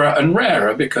becoming rarer and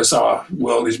rarer because our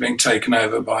world is being taken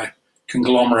over by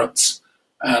conglomerates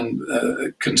and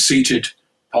conceited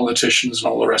politicians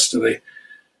and all the rest of the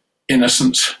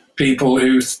innocent people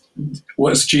who,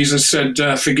 as Jesus said,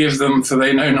 forgive them for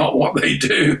they know not what they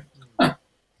do.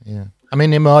 Yeah. I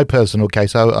mean, in my personal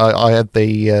case, I had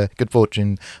the good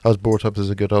fortune. I was brought up as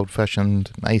a good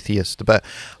old-fashioned atheist, but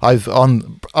I've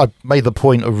made the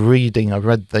point of reading. I've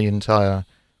read the entire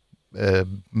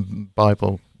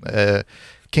Bible,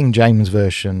 King James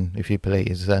version, if you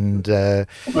please, and the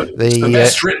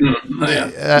best written.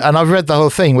 And I've read the whole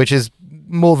thing, which is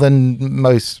more than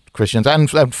most Christians,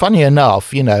 and funny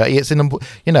enough, you know,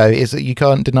 you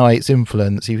can't deny its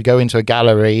influence. If you go into a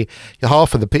gallery,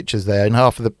 half of the pictures there, and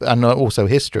and also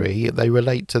history, they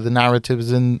relate to the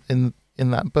narratives in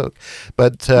that book.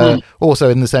 But also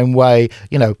in the same way,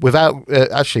 you know, without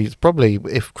actually, it's probably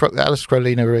if Aleister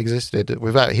Crowley never existed,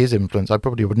 without his influence, I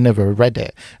probably would never have read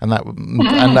it. And that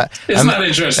isn't that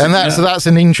interesting? And that's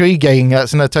an intriguing.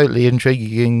 That's a totally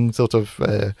intriguing sort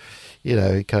of. You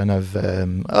know, kind of.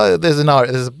 There's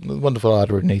a wonderful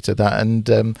irony to that,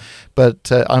 and but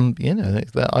you know,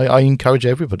 I encourage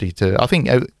everybody to. I think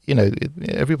you know,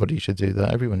 everybody should do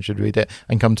that. Everyone should read it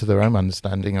and come to their own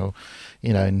understanding, or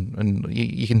you know, and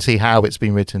you can see how it's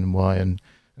been written and why, and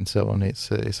so on. It's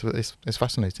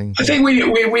fascinating. I think we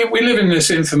live in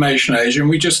this information age, and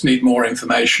we just need more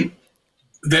information.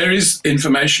 There is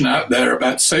information out there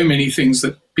about so many things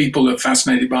that people are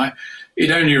fascinated by.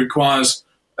 It only requires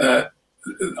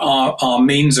our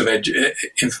means of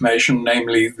information,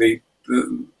 namely the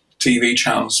TV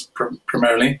channels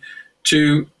primarily,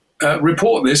 to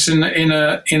report this in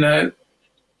a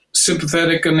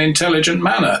sympathetic and intelligent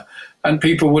manner, and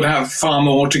people would have far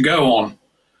more to go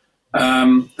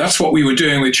on. That's what we were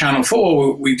doing with Channel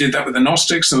 4. We did that with the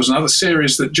Gnostics. There was another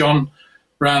series that John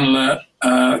Randler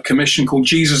commissioned called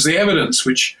Jesus the Evidence,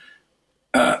 which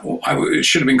it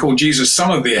should have been called Jesus Some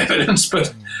of the Evidence,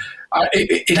 but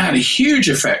it had a huge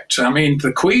effect. I mean,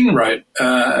 the Queen wrote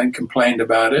and complained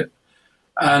about it,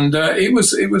 and it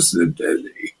was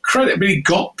incredibly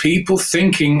got people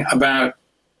thinking about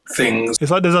things. It's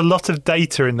like there's a lot of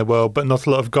data in the world, but not a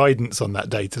lot of guidance on that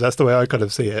data. That's the way I kind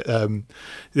of see it. You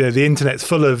know, the internet's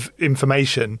full of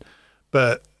information,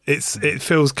 but it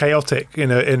feels chaotic, you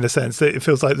know, in the sense that it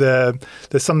feels like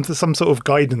there's some sort of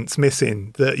guidance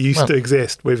missing that used to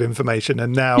exist with information,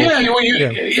 and now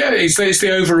it's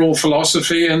the overall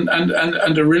philosophy and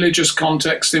a religious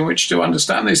context in which to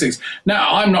understand these things.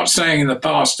 Now, I'm not saying in the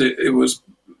past it was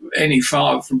any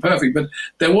far from perfect, but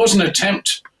there was an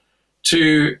attempt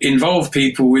to involve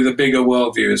people with a bigger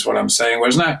worldview, is what I'm saying.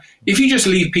 Whereas now, if you just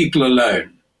leave people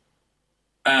alone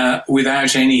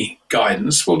without any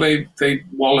guidance, well, they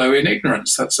wallow in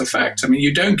ignorance. That's a fact. I mean,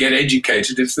 you don't get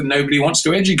educated if nobody wants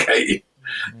to educate you.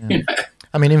 Yeah. You know?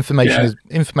 I mean,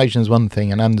 information is one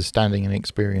thing, and understanding and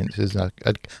experience is a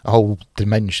whole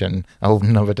dimension, a whole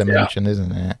another dimension,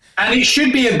 isn't it? And it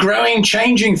should be a growing,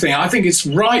 changing thing. I think it's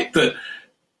right that,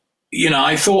 you know,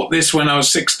 I thought this when I was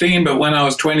 16, but when I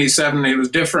was 27, it was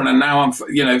different, and now I'm,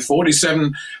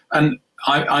 47, and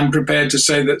I'm prepared to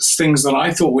say that things that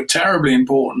I thought were terribly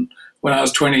important when I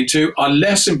was 22 are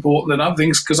less important than other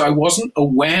things because I wasn't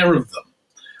aware of them.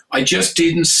 I just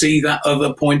didn't see that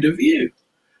other point of view.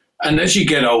 And as you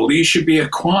get older, you should be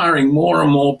acquiring more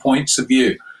and more points of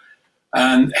view.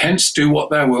 And hence, do what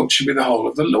thou wilt should be the whole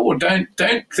of the law. Don't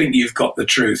think you've got the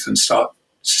truth and start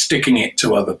sticking it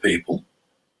to other people.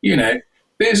 You know,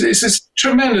 it's this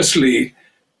tremendously.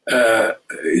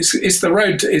 It's the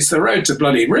road to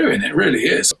bloody ruin. It really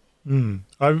is. One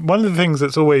of the things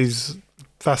that's always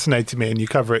fascinated me, and you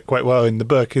cover it quite well in the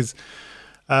book, is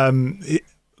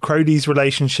Crowley's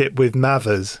relationship with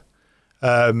Mathers.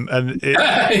 It's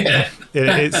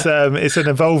an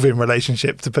evolving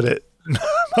relationship, to put it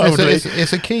mildly.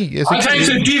 It's a key. It's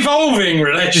a devolving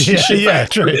relationship. Yeah,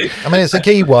 true. I mean, it's a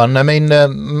key one. I mean,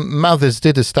 Mathers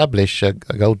did establish a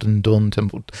Golden Dawn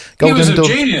temple. He was a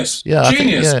genius. Yeah,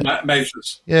 genius,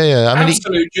 Mathers. Yeah. I mean,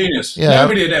 absolute genius. Yeah.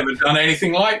 Nobody had ever done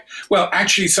anything like. Well,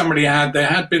 actually, there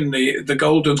had been the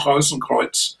Golden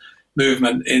Rosenkreuz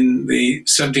movement in the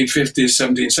 1750s,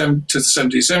 to the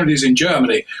 1770s in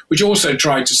Germany, which also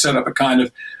tried to set up a kind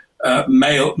of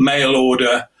mail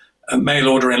order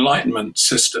enlightenment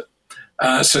system.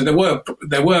 So there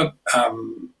were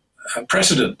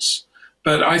precedents,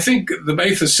 but I think the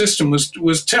Mathers system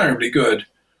was terribly good,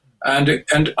 and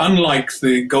unlike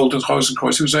the Golden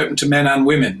Rosenkreuz, it was open to men and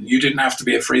women. You didn't have to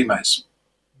be a Freemason.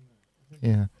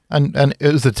 Yeah. And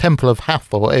it was the Temple of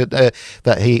Hathor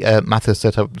that Mathers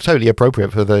set up, totally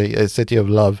appropriate for the City of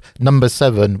Love. Number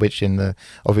 7, which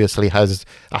obviously has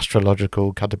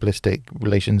astrological cabalistic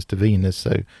relations to Venus,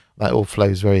 so that all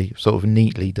flows very sort of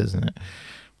neatly, doesn't it?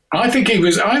 I think he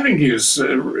was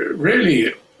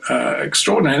really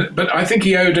extraordinary, but I think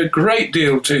he owed a great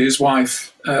deal to his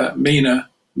wife, Mina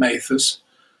Mathers.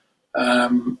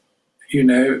 It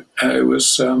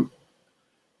was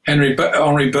Henry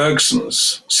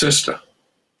Bergson's sister.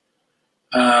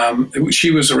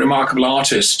 She was a remarkable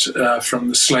artist from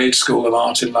the Slade School of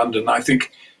Art in London. I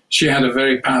think she had a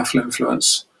very powerful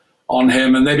influence on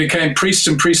him, and they became priest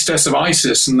and priestess of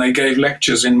Isis, and they gave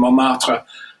lectures in Montmartre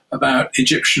about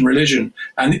Egyptian religion.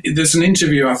 And there's an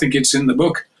interview, I think it's in the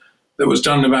book, that was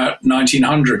done about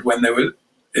 1900 when they were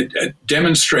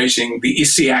demonstrating the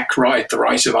Isiac rite, the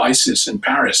rite of Isis in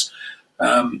Paris,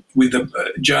 with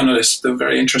the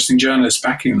very interesting journalist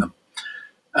backing them.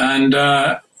 And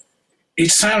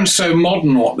it sounds so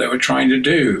modern what they were trying to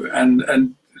do,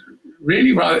 and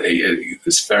really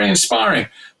it's very inspiring.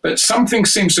 But something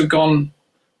seems to have gone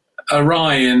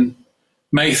awry in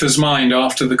Mathers' mind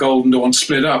after the Golden Dawn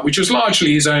split up, which was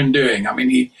largely his own doing. I mean,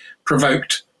 he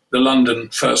provoked the London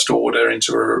First Order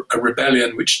into a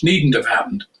rebellion, which needn't have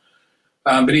happened.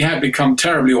 But he had become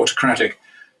terribly autocratic.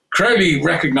 Crowley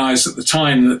recognized at the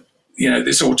time that,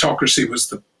 this autocracy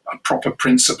was a proper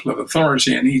principle of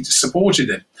authority, and he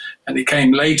supported it. And he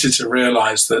came later to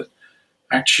realize that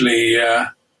actually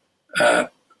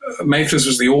Mathers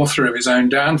was the author of his own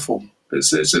downfall.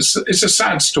 It's a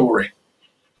sad story.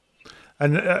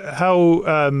 And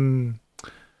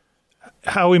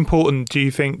how important do you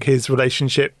think his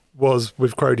relationship was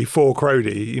with Crowley for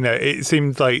Crowley? It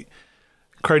seems like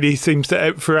Crowley seems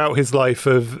to, throughout his life,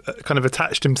 have kind of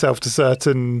attached himself to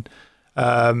certain,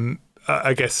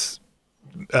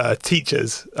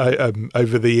 teachers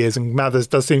over the years, and Mathers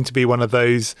does seem to be one of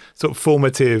those sort of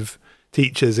formative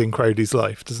teachers in Crowley's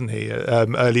life, doesn't he?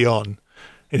 Early on,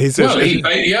 in his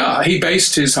he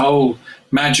based his whole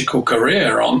magical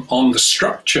career on the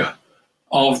structure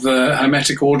of the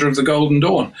Hermetic Order of the Golden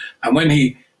Dawn, and when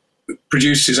he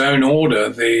produced his own order,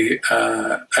 the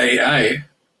AA.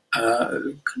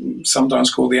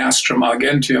 Sometimes called the Astrum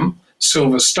Argentium,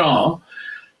 Silver Star.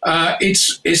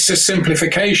 It's a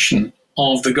simplification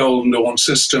of the Golden Dawn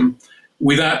system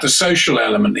without the social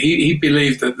element. He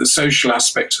believed that the social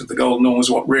aspects of the Golden Dawn was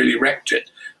what really wrecked it.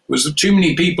 Was too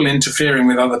many people interfering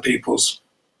with other people's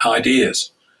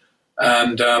ideas,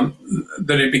 and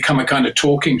that it become a kind of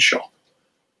talking shop.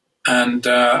 And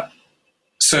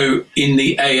so in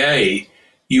the AA,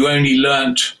 you only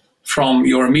learnt from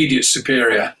your immediate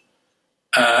superior,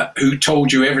 who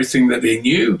told you everything that they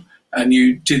knew, and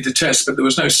you did the test, but there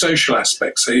was no social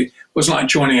aspect. So it wasn't like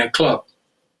joining a club.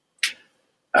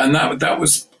 And that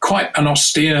was quite an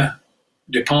austere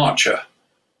departure.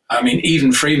 I mean,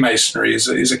 even Freemasonry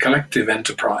is a collective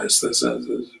enterprise. There's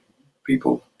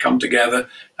people come together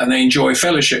and they enjoy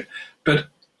fellowship. But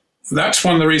that's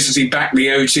one of the reasons he backed the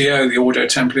OTO, the Ordo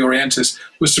Templi Orientis,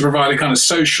 was to provide a kind of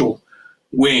social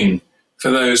wing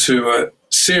for those who are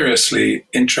seriously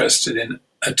interested in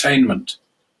attainment.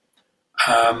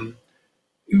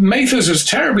 Mathers was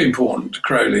terribly important to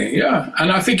Crowley, yeah.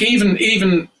 And I think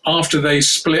even after they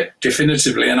split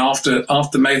definitively, and after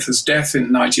Mathers' death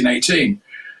in 1918,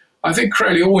 I think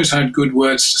Crowley always had good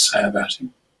words to say about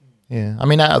him. Yeah, I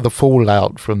mean, out of the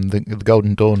fallout from the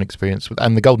Golden Dawn experience,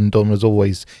 and the Golden Dawn was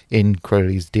always in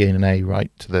Crowley's DNA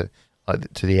right to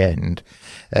the end.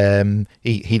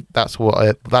 That's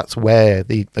where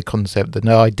the concept,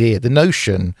 the idea, the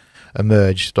notion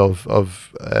emerged of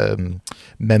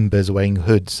members wearing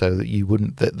hoods, so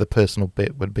that the personal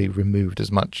bit would be removed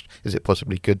as much as it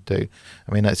possibly could do.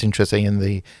 I mean, that's interesting. And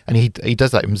he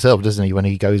does that himself, doesn't he? When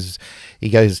he goes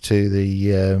to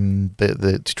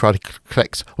the to try to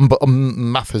collect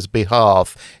on Mather's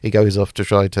behalf, he goes off to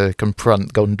try to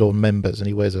confront Golden Dawn members, and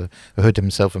he wears a hood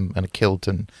himself and a kilt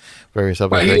and various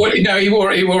other things. He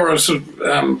wore a sort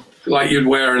of like you'd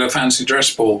wear at a fancy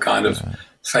dress ball kind of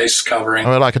face covering.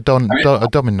 Or like a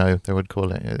domino, they would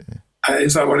call it.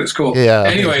 Is that what it's called? Yeah.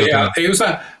 Anyway, it was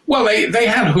that. Well, they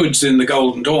had hoods in the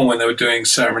Golden Dawn when they were doing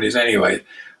ceremonies anyway.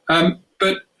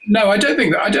 But no, I don't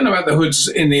know about the hoods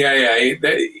in the AA.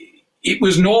 It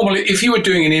was normal if you were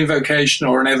doing an invocation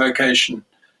or an evocation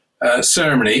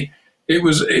ceremony. It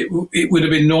would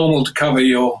have been normal to cover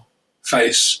your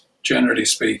face, generally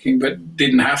speaking, but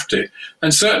didn't have to.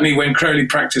 And certainly when Crowley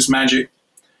practiced magic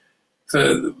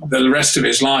for the rest of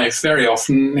his life, very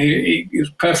often he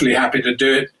was perfectly happy to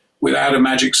do it without a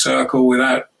magic circle,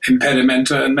 without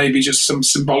impedimenta, and maybe just some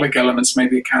symbolic elements,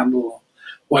 maybe a candle or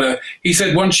whatever. He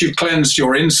said once you've cleansed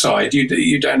your inside,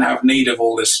 you don't have need of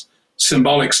all this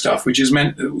symbolic stuff, which is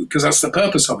meant, because that's the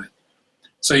purpose of it.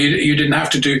 So you didn't have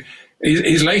to do,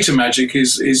 his later magic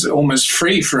is almost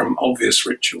free from obvious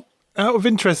ritual. Out of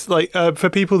interest, like for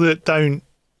people that don't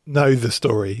know the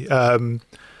story, at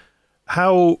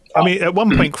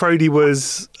one point Crowley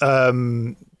was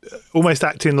almost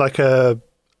acting like a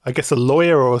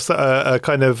lawyer or a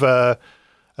kind of a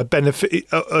benefit,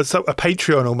 a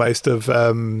patron almost of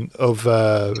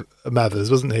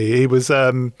Mathers, wasn't he? He was.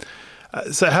 So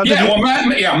how did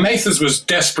Mathers was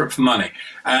desperate for money,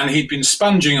 and he'd been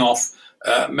sponging off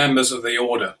members of the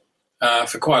order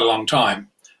for quite a long time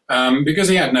because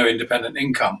he had no independent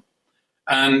income,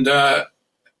 and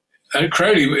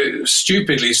Crowley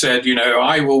stupidly said,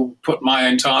 I will put my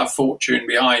entire fortune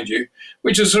behind you,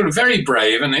 which is sort of very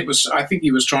brave. And I think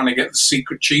he was trying to get the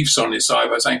secret chiefs on his side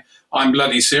by saying, I'm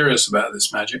bloody serious about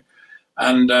this magic.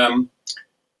 And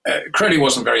Crowley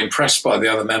wasn't very impressed by the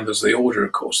other members of the order,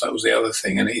 of course. That was the other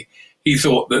thing. And he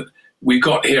thought that we've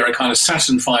got here a kind of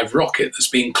Saturn V rocket that's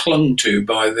being clung to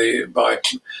by a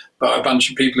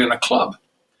bunch of people in a club,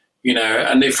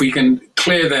 and if we can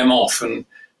clear them off and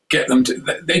get them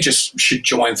they just should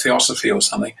join Theosophy or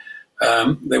something.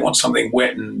 They want something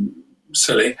wet and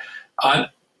silly.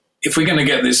 If we're going to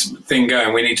get this thing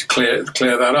going, we need to clear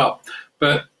that up.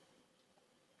 But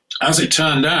as it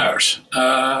turned out,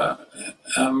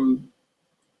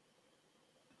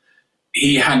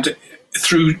 he had,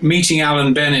 through meeting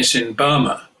Alan Bennett in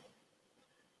Burma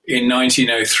in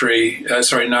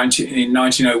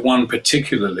 1901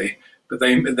 particularly, but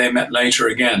they met later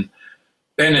again.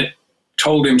 Bennett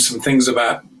told him some things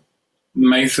about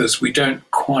Mathers. We don't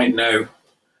quite know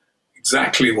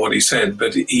exactly what he said,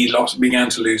 but he began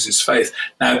to lose his faith.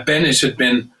 Now, Bennett had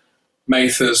been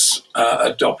Mathers'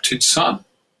 adopted son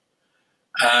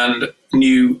and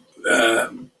knew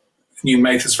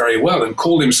Mathers very well and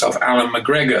called himself Alan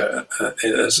MacGregor,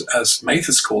 as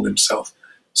Mathers called himself,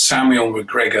 Samuel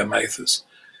MacGregor Mathers,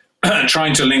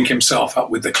 trying to link himself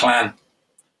up with the clan,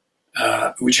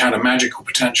 which had a magical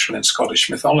potential in Scottish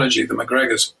mythology, the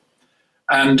MacGregors.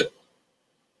 And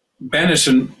Bennett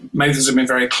and Mathers have been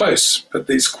very close, but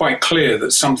it's quite clear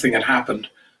that something had happened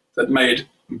that made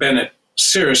Bennett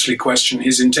seriously question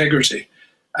his integrity.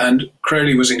 And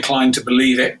Crowley was inclined to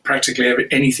believe practically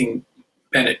anything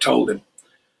Bennett told him.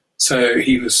 So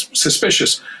he was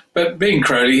suspicious. But being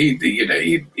Crowley,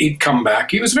 he'd come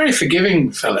back. He was a very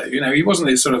forgiving fellow. He wasn't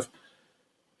this sort of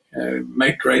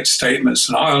make great statements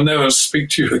and I'll never speak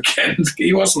to you again.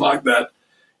 He wasn't like that.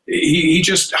 He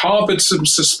just harbored some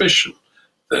suspicion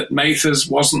that Mathers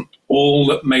wasn't all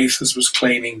that Mathers was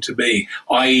claiming to be,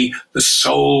 i.e. the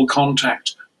sole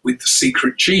contact with the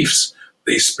secret chiefs,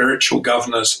 the spiritual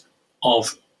governors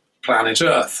of planet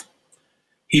Earth.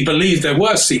 He believed there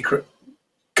were secret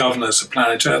governors of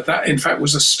planet Earth. That, in fact,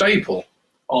 was a staple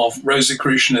of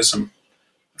Rosicrucianism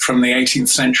from the 18th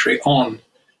century on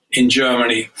in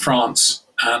Germany, France,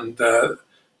 and the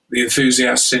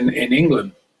enthusiasts in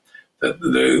England. That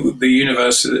the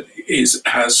universe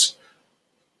has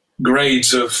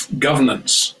grades of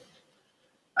governance.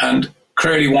 And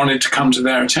Crowley wanted to come to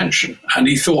their attention, and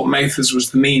he thought Mathers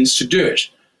was the means to do it.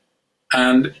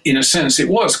 And in a sense it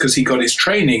was, because he got his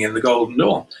training in the Golden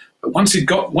Dawn. But once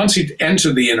he'd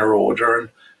entered the inner order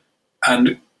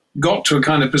and got to a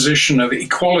kind of position of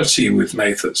equality with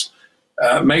Mathers,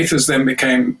 Mathers then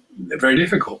became very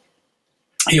difficult.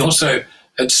 He also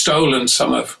had stolen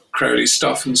some of Crowley's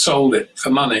stuff and sold it for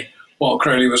money while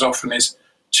Crowley was off on his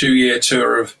 2-year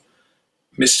tour of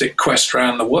mystic quest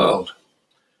around the world.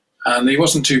 And he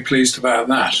wasn't too pleased about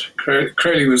that.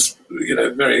 Crowley was,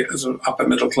 very as an upper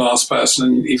middle class person.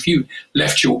 And if you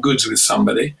left your goods with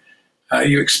somebody,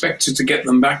 you expected to get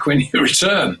them back when you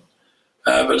return.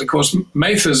 But of course,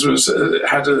 Mathers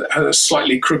had a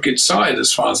slightly crooked side,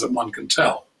 as far as one can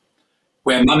tell,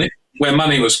 where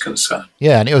money was concerned.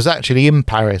 Yeah, and it was actually in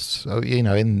Paris,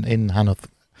 in Hanover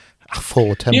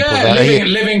Temple. Yeah,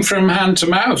 living from hand to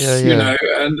mouth,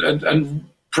 and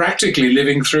practically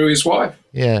living through his wife.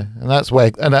 Yeah, and that's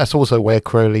also where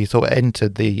Crowley sort of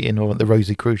entered the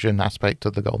Rosicrucian aspect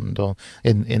of the Golden Dawn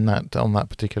in that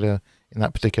particular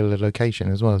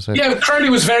location as well. So yeah, Crowley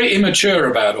was very immature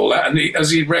about all that, and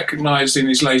as he recognised in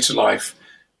his later life,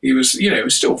 he was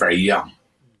still very young,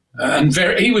 and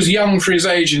he was young for his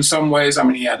age in some ways. I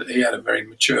mean, he had a very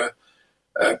mature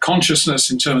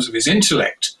consciousness in terms of his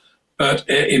intellect, but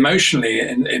emotionally,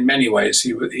 in many ways,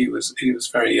 he was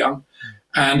very young.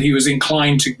 And he was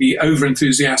inclined to be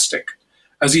over-enthusiastic.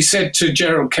 As he said to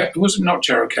Gerald Kelly, was it not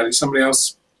Gerald Kelly, somebody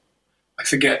else, I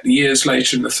forget, years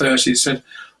later in the 30s, said,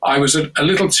 I was a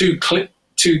little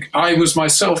I was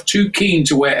myself too keen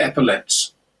to wear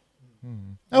epaulets.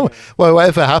 Oh, well,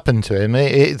 whatever happened to him,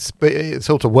 it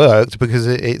sort of worked because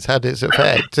it's had its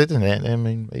effect, didn't it? I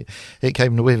mean, it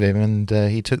came with him and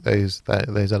he took those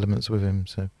elements with him.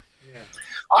 So, yeah.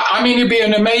 I mean, it'd be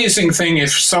an amazing thing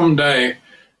if someday,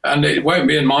 and it won't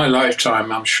be in my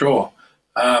lifetime, I'm sure.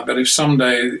 But if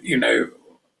someday,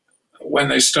 when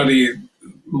they study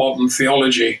modern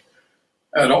theology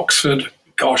at Oxford,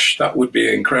 gosh, that would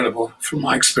be incredible from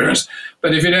my experience.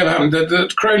 But if it ever happened,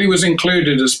 that Crowley was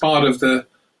included as part of the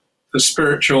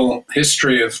spiritual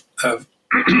history of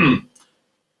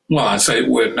well,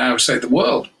 would now say the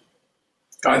world.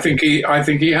 I think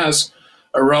he has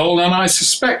a role, and I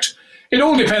suspect it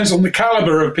all depends on the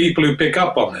caliber of people who pick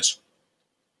up on this.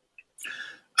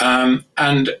 And,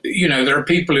 there are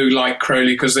people who like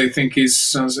Crowley because they think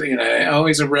he's a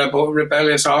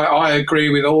rebellious. I agree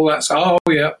with all that. So,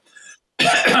 oh, yeah.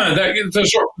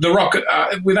 The rock,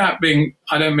 without being,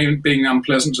 I don't mean being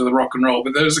unpleasant to the rock and roll,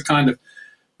 but there's a kind of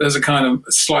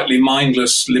slightly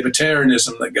mindless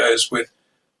libertarianism that goes with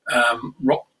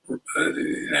rock,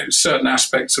 certain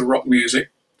aspects of rock music,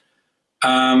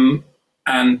 and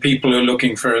people are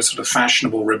looking for a sort of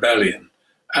fashionable rebellion.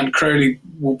 And Crowley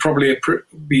will probably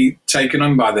be taken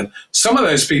on by them. Some of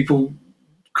those people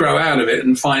grow out of it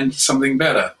and find something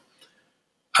better.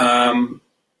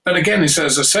 But again, as I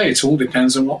say, it all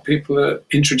depends on what people are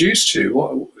introduced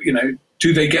to.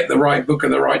 Do they get the right book at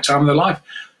the right time of their life?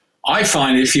 I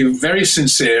find if you're very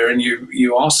sincere and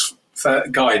you ask for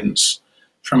guidance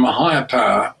from a higher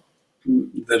power,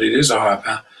 that it is a higher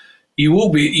power, you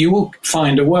will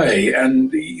find a way,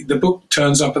 and the book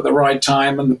turns up at the right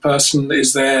time, and the person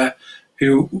is there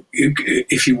who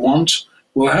if you want,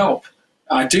 will help.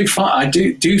 I do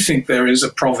think there is a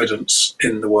providence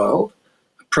in the world,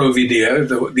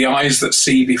 provideo, the eyes that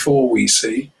see before we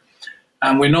see,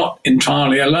 and we're not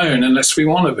entirely alone unless we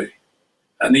want to be,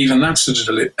 and even that's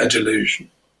a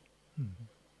delusion.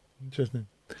 Interesting.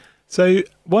 So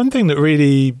one thing that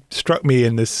really struck me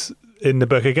in the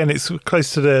book, again, it's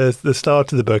close to the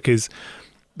start of the book, is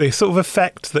the sort of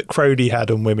effect that Crowley had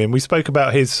on women. We spoke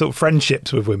about his sort of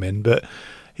friendships with women, but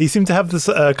he seemed to have this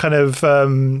kind of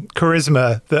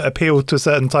charisma that appealed to a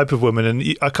certain type of woman.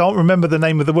 And I can't remember the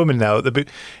name of the woman now.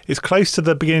 It's close to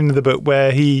the beginning of the book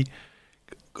where he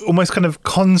almost kind of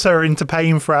cons her into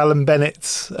paying for Alan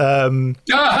Bennett's.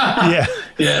 Yeah,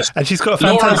 yes, and she's got a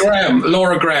fantastic...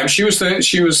 Laura Graham. She was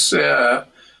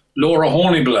Laura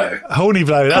Horniblow.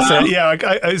 Horniblow, that's it. Yeah,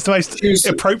 it's the most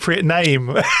appropriate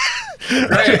name. Great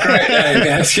name.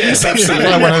 Yes, absolutely.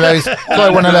 Like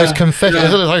one of those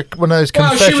confessions. Like one of those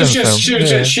confessions.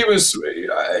 She was.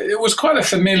 It was quite a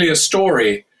familiar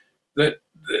story that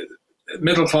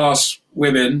middle class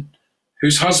women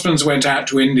whose husbands went out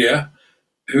to India,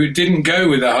 who didn't go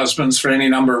with their husbands for any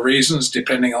number of reasons,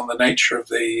 depending on the nature of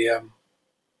the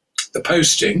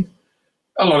posting.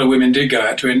 A lot of women did go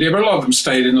out to India, but a lot of them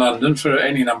stayed in London for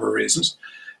any number of reasons.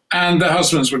 And their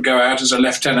husbands would go out as a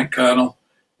lieutenant colonel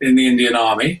in the Indian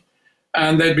Army,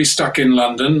 and they'd be stuck in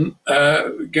London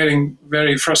getting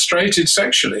very frustrated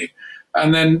sexually.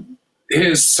 And then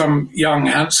here's some young,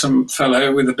 handsome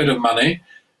fellow with a bit of money,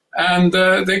 and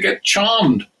they get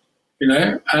charmed,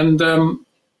 and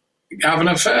have an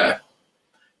affair.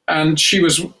 And she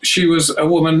was a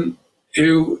woman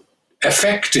who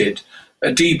affected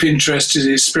a deep interest in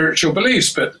his spiritual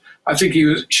beliefs, but I think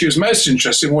she was most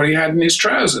interested in what he had in his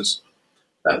trousers.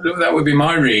 That would be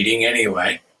my reading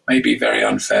anyway. Maybe very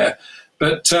unfair,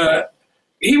 but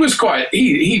he was quite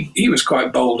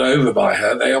bowled over by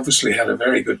her. They obviously had a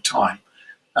very good time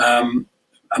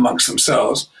amongst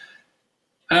themselves.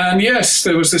 And yes,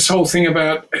 there was this whole thing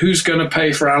about who's going to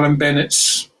pay for Alan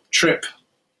Bennett's trip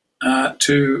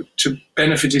to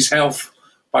benefit his health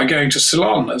by going to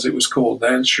Ceylon, as it was called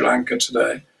then, Sri Lanka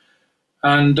today.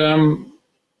 And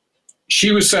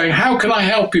she was saying, how can I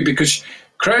help you? Because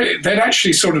they'd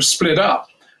actually sort of split up,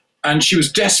 and she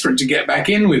was desperate to get back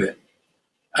in with him.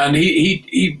 And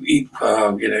he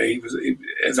was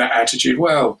that attitude.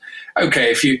 Well,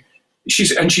 okay, she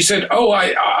said, oh,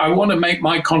 I want to make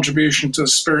my contribution to the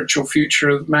spiritual future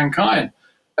of mankind.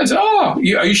 I said, are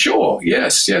you sure?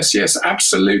 Yes,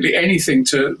 absolutely. Anything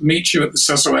to meet you at the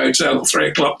Cecil Hotel at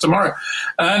 3:00 tomorrow.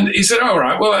 And he said, all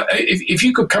right, well, if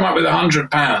you could come up with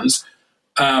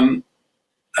 £100,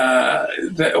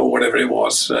 or whatever it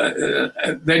was,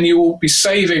 then you will be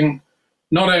saving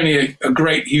not only a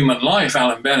great human life,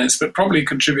 Alan Bennett's, but probably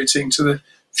contributing to the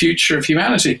future of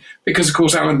humanity. Because, of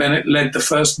course, Alan Bennett led the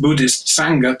first Buddhist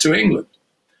Sangha to England.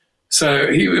 So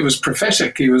it was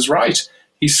prophetic. He was right.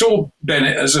 He saw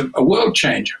Bennett as a world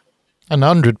changer. And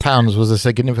 £100 was a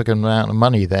significant amount of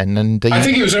money then. And I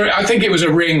think it was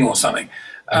a ring or something.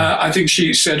 I think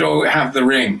she said, "Oh, have the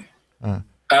ring,"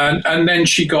 and then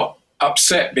she got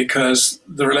upset because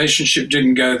the relationship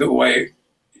didn't go the way.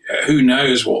 Who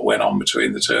knows what went on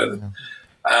between the two of them?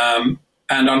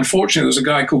 And unfortunately, there was a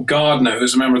guy called Gardner, who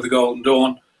was a member of the Golden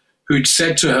Dawn, who'd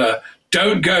said to her,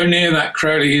 "Don't go near that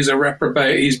Crowley. He's a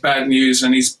reprobate. He's bad news,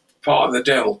 and he's part of the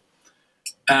devil."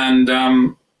 And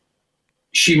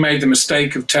she made the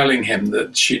mistake of telling him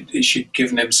that she'd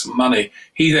given him some money.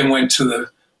 He then went to the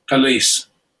police.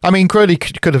 I mean, Crowley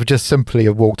could have just simply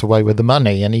have walked away with the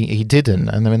money, and he didn't.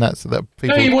 And I mean, that's that.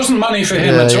 People... No, it wasn't money for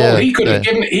him at all. He could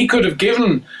have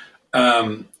given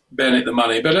Bennett the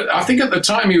money, but I think at the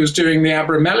time he was doing the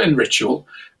Abramelin ritual,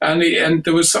 and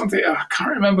there was something, I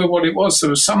can't remember what it was. There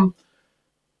was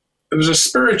a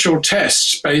spiritual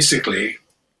test, basically,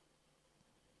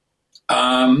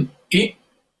 that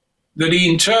he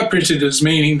interpreted as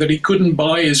meaning that he couldn't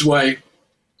buy his way.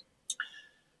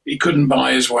 He couldn't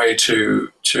buy his way to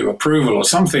approval or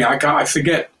something. I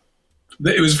forget.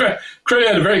 It was Crowley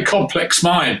had a very complex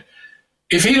mind.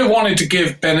 If he'd have wanted to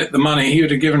give Bennett the money, he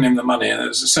would have given him the money, and it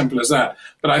was as simple as that.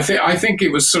 But I think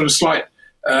it was sort of slight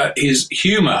his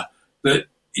humour that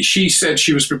she said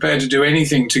she was prepared to do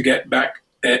anything to get back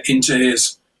into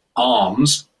his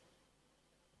arms,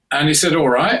 and he said, "All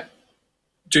right,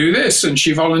 do this," and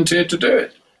she volunteered to do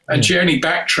it, and she only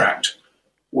backtracked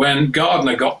when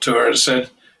Gardner got to her and said,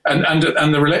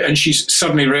 and she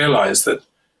suddenly realised that,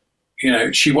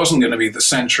 she wasn't going to be the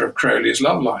centre of Crowley's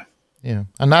love life. Yeah,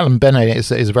 and Alan Bennett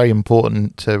is a very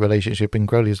important relationship in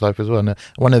Crowley's life as well. And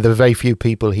one of the very few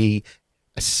people he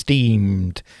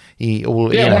esteemed.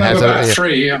 One of about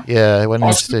three. Yeah, when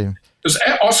esteemed. There's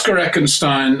Oscar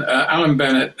Eckenstein, Alan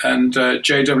Bennett, and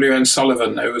J.W.N.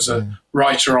 Sullivan, who was a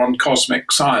writer on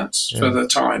cosmic science for the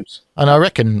Times. And I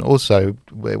reckon also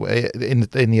in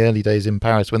the early days in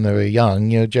Paris when they were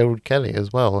young, Gerald Kelly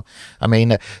as well. I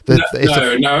mean,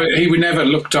 he would never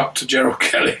looked up to Gerald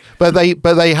Kelly. But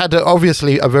they had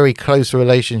obviously a very close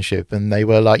relationship, and they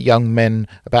were like young men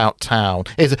about town.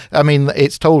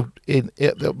 It's told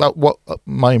about what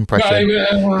my impression.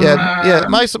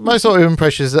 My sort of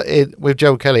impression is that with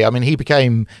Gerald Kelly, I mean, he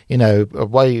became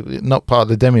not part of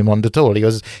the demi-monde at all. He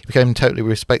became totally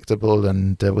respectable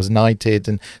and was knighted,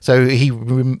 and so he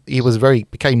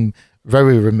became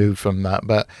very removed from that.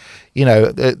 But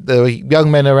the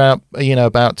young men around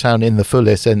about town in the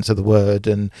fullest sense of the word,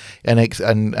 and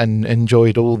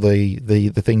enjoyed all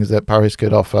the things that Paris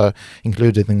could offer,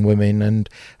 including women,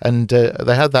 and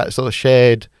they had that sort of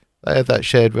shared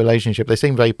relationship. They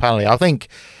seemed very pally, I think.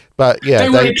 But they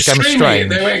became strange.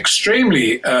 They were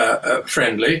extremely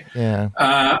friendly,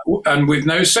 and with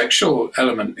no sexual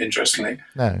element, interestingly.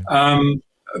 No.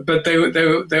 But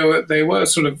they were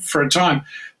sort of for a time.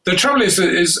 The trouble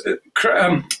is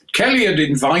Kelly had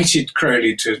invited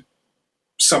Crowley to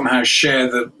somehow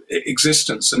share the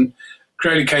existence, and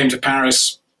Crowley came to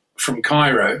Paris from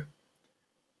Cairo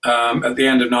at the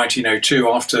end of 1902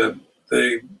 after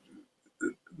the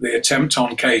attempt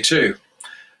on K2.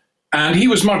 And he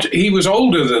was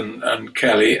older than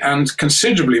Kelly and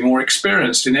considerably more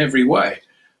experienced in every way.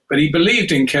 But he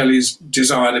believed in Kelly's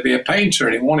desire to be a painter,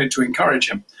 and he wanted to encourage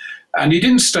him. And he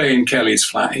didn't stay in Kelly's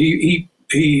flat. He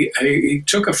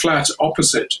took a flat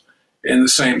opposite in the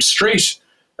same street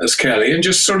as Kelly and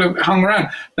just sort of hung around.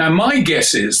 Now, my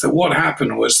guess is that what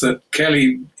happened was that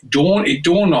it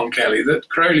dawned on Kelly that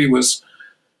Crowley was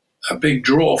a big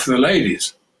draw for the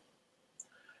ladies.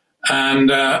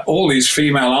 And all these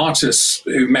female artists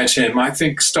who met him, I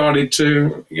think, started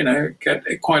to, get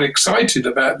quite excited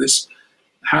about this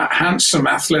handsome,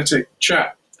 athletic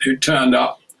chap who turned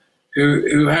up,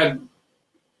 who had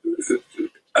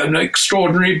an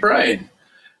extraordinary brain.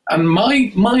 And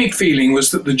my feeling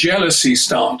was that the jealousy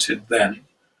started then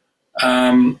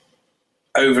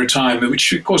over time,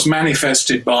 which of course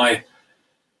manifested by,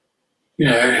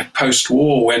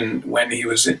 post-war when he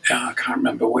was in, I can't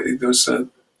remember, there was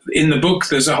in the book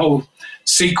there's a whole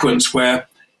sequence where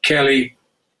Kelly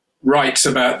writes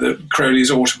about Crowley's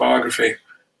autobiography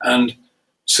and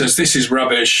says, this is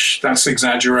rubbish, that's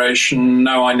exaggeration,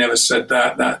 no, I never said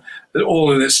that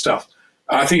all of this stuff.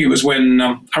 I think it was when,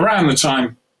 around the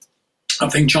time, I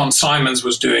think John Simons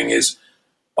was doing his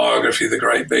biography, The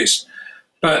Great Beast.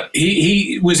 But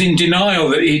he was in denial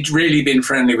that he'd really been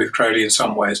friendly with Crowley in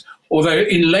some ways. Although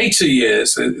in later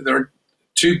years, there are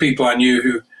two people I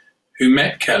knew who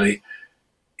met Kelly.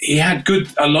 He had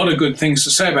a lot of good things to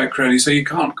say about Crowley, so you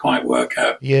can't quite work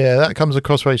out. Yeah, that comes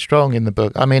across very strong in the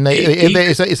book. I mean,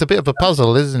 it's a bit of a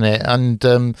puzzle, isn't it? And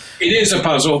it is a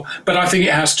puzzle, but I think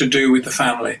it has to do with the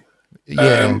family.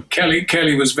 Yeah.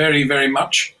 Kelly was very, very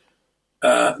much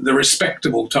the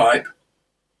respectable type,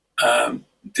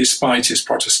 despite his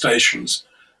protestations.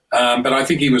 But I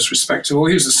think he was respectable.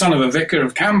 He was the son of a vicar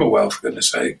of Camberwell, for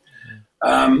goodness sake.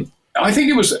 I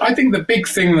think the big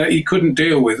thing that he couldn't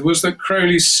deal with was that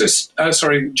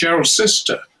Gerald's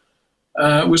sister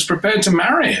was prepared to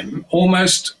marry him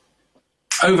almost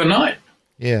overnight.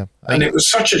 Yeah. And it was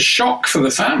such a shock for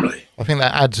the family. I think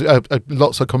that adds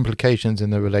lots of complications in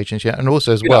the relationship. And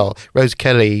also as well, Rose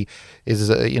Kelly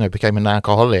became an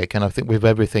alcoholic. And I think with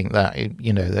everything that,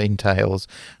 that entails,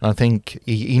 and I think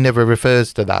he never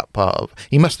refers to that part of,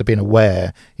 he must have been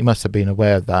aware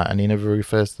of that. And he never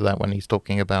refers to that when he's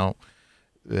talking about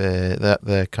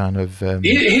the kind of...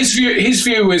 His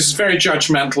view was very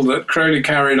judgmental that Crowley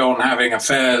carried on having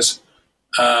affairs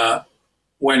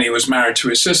when he was married to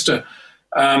his sister.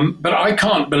 But I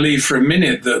can't believe for a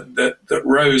minute that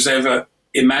Rose ever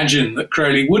imagined that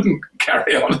Crowley wouldn't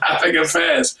carry on having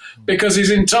affairs, because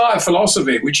his entire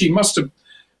philosophy, which he must have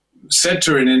said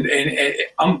to her in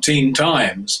umpteen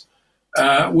times,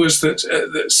 was that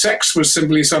sex was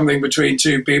simply something between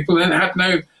two people and had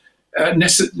no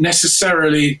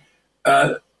necessarily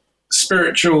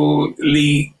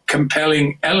spiritually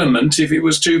compelling element if it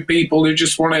was two people who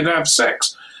just wanted to have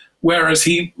sex. Whereas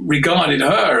he regarded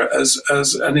her as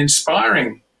an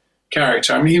inspiring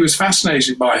character. I mean, he was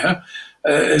fascinated by her.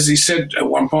 As he said at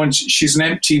one point, she's an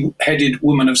empty-headed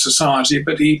woman of society,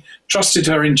 but he trusted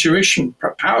her intuition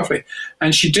powerfully.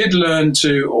 And she did learn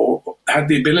or had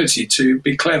the ability to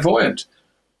be clairvoyant.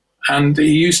 And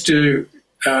he used to,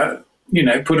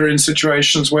 put her in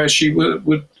situations where she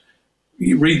would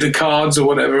read the cards or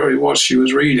whatever it was she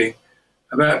was reading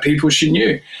about people she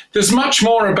knew. There's much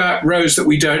more about Rose that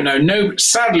we don't know.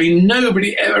 Sadly,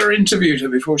 nobody ever interviewed her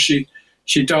before she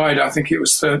died. I think it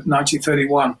was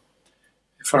 1931,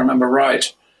 if I remember right.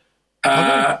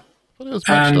 It was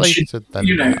much later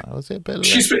than that. Was it a bit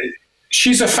later?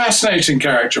 She's a fascinating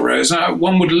character, Rose. Now,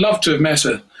 one would love to have met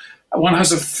her. One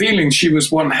has a feeling she was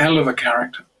one hell of a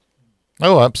character.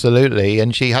 Oh, absolutely.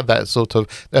 And she had that sort of...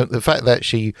 the fact that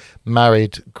she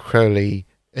married Crowley...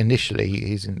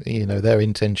 Initially, their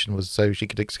intention was so she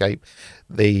could escape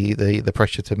the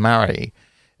pressure to marry.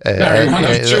 Two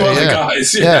other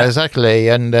guys. Yeah, exactly.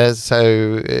 And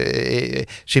so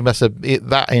she must have.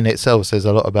 That in itself says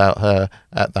a lot about her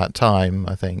at that time.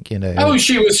 I think. Oh,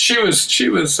 she was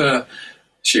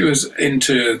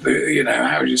into the.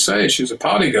 How would you say? She was a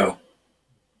party girl.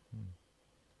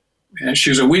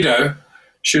 She was a widow.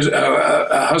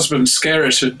 Her husband,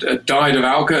 Skerritt, had died of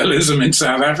alcoholism in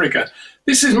South Africa.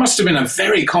 Must have been a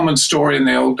very common story in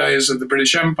the old days of the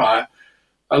British Empire.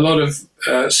 A lot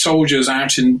of soldiers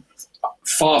out in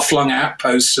far-flung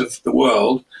outposts of the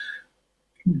world,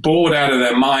 bored out of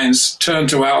their minds, turn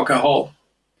to alcohol.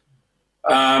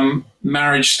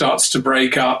 Marriage starts to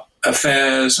break up,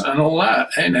 affairs and all that.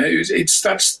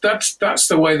 That's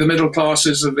the way the middle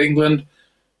classes of England,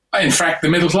 in fact, the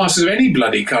middle classes of any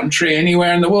bloody country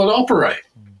anywhere in the world operate.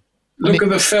 Look at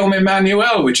the film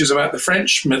Emmanuel, which is about the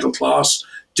French middle class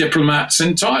diplomats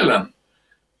in Thailand.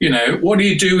 What do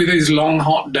you do with these long,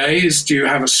 hot days? Do you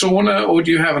have a sauna, or do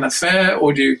you have an affair,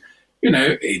 or do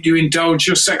you indulge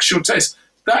your sexual taste?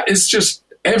 That is just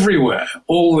everywhere,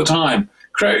 all the time.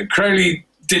 Crowley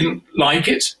didn't like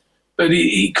it, but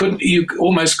he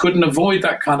almost couldn't avoid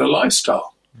that kind of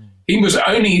lifestyle.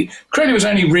 Crowley was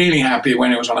only really happy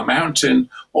when he was on a mountain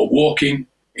or walking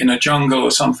in a jungle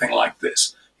or something like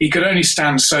this. He could only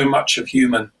stand so much of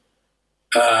human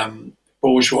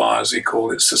bourgeois, as he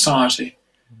called it, society.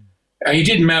 He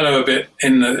did mellow a bit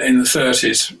in the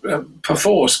 30s,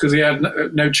 perforce, because he had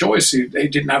no choice. He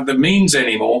didn't have the means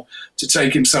anymore to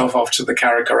take himself off to the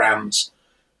Karakorams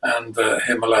and the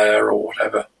Himalaya or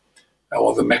whatever,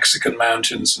 or the Mexican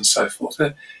mountains and so forth.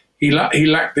 He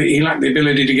lacked the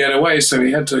ability to get away, so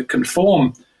he had to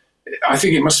conform. I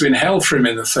think it must have been hell for him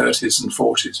in the 30s and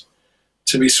 40s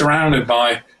to be surrounded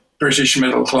by British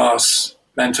middle class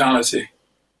mentality.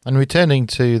 And returning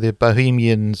to the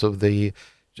Bohemians of the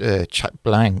Chat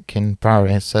Blanc in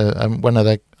Paris, one of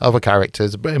the other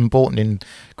characters important in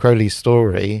Crowley's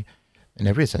story, in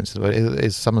every sense of it,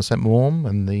 is Somerset Maugham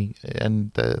and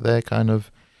their kind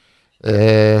of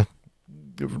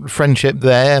friendship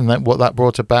there, and what that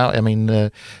brought about. I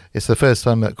mean, it's the first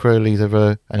time that Crowley's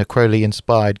ever, and a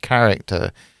Crowley-inspired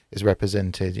character is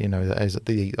represented. You know, as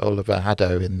the Oliver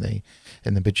Haddo in the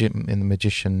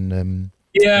Magician.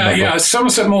 Yeah.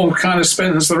 Somerset Maugham kind of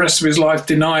spends the rest of his life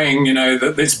denying,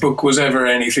 that this book was ever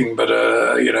anything but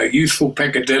a, youthful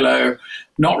peccadillo,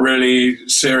 not really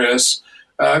serious.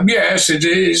 Yes, it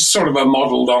is sort of a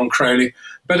modelled on Crowley,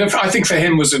 but I think for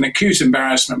him was an acute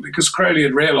embarrassment because Crowley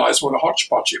had realised what a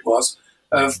hodgepodge it was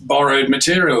of borrowed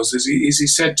materials, as he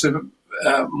said to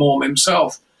Maugham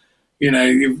himself.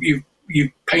 You've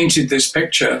painted this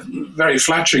picture, very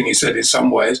flattering, he said in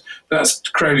some ways, but that's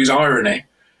Crowley's irony.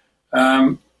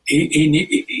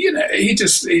 He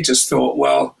just thought,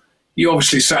 well, you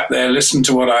obviously sat there, listened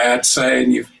to what I had to say,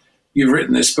 and you've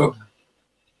written this book.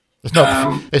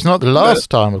 It's not the last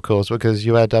time, of course, because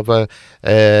you had other,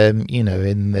 in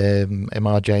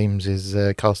M.R. James's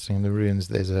Casting in the Ruins,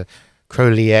 there's a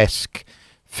Crowley-esque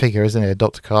figure, isn't it,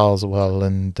 Dr. Carswell,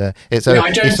 and I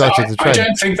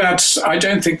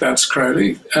don't think that's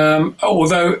Crowley.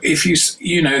 Although if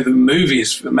the movie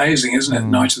is amazing, isn't it?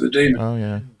 Night of the Demon. Oh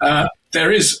yeah.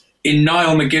 There is in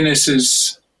Niall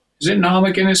McGuinness's. Is it Niall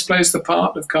McGuinness plays the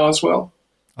part of Carswell?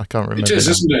 I can't remember. It is,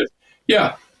 isn't it?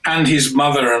 Yeah, and his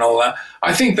mother and all that.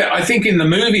 I think in the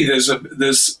movie there's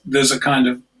a kind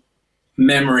of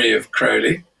memory of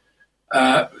Crowley,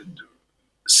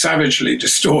 savagely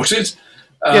distorted.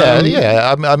 That's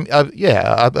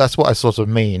what I sort of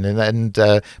mean, but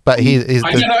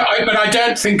I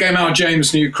don't think M.R.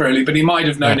 James knew Crowley, but he might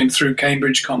have known him through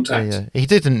Cambridge contacts. Yeah. He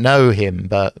didn't know him,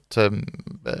 but from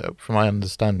my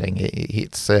understanding,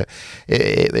 it's sort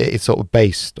of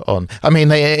based on. I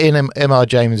mean, in M.R.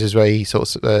 James is very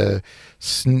sort of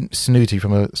snooty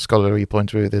from a scholarly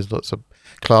point of view. There's lots of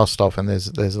class stuff, and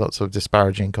there's lots of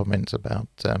disparaging comments about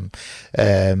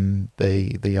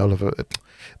the Oliver.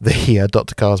 The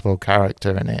Dr. Carswell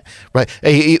character in it, right?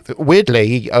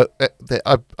 Weirdly, I've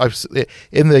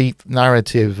in the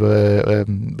narrative of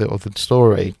the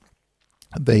story,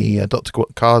 the Dr.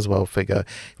 Carswell figure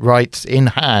writes in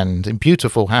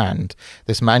beautiful hand,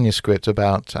 this manuscript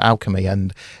about alchemy,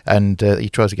 and he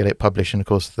tries to get it published. And of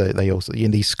course, they also,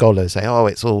 these scholars say, "Oh,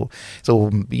 it's all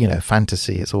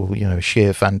fantasy. It's all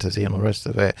sheer fantasy and all the rest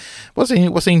of it."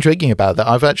 What's intriguing about that?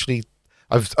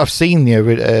 I've seen the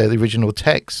original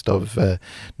text of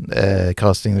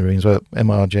Casting the Runes, where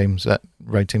M.R. James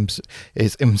wrote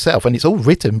himself, and it's all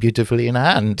written beautifully in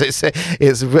hand.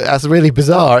 That's really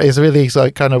bizarre. It's really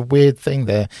like kind of weird thing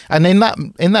there. And in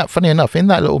that, funny enough, in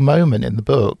that little moment in the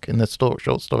book, in the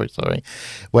short story,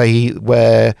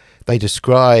 where they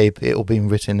describe it all being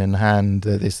written in hand,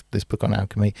 this book on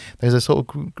alchemy, there's a sort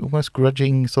of almost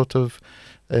grudging sort of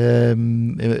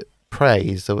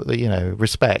praise, or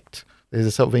respect. There's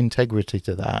a sort of integrity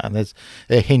to that, and there's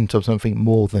a hint of something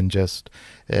more than just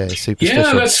superstition.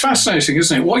 Yeah, that's fascinating,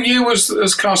 isn't it? What year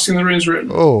was Casting the Runes written?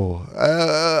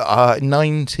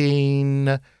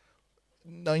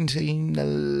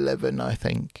 1911, I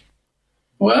think.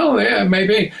 Well, yeah,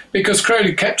 maybe, because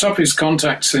Crowley kept up his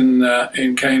contacts in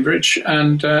Cambridge,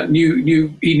 and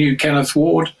he knew Kenneth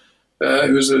Ward,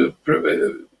 who was a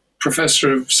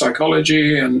professor of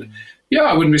psychology, and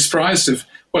I wouldn't be surprised if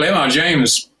M.R.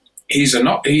 James. He's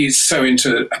so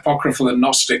into apocryphal and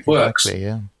Gnostic works. Exactly,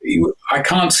 yeah. I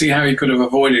can't see how he could have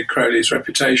avoided Crowley's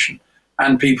reputation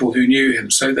and people who knew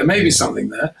him. So there may be something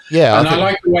there. Yeah, and I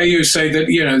like the way you say that,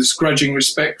 there's grudging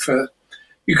respect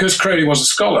because Crowley was a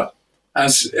scholar,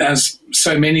 as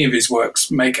so many of his works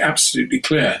make absolutely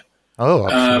clear. Oh,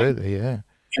 absolutely, yeah.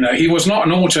 He was not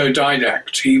an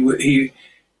autodidact.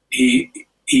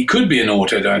 He could be an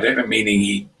autodidact, meaning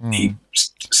he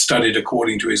studied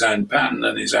according to his own pattern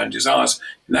and his own desires.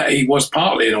 He was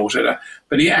partly an autodidact,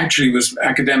 but he actually was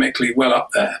academically well up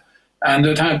there.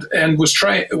 and was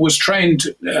trained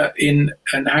in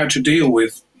how to deal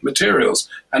with materials,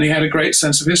 and he had a great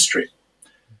sense of history.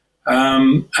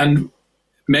 And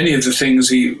many of the things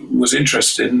he was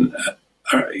interested in,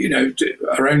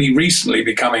 are only recently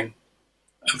becoming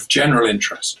of general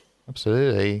interest.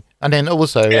 Absolutely. And then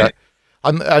also,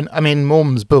 I mean,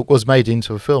 Morm's book was made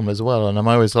into a film as well, and I'm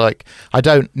always like, I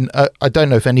don't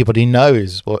know if anybody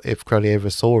knows if Crowley ever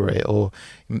saw it or.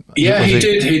 Yeah, he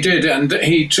did, and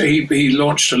he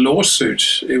launched a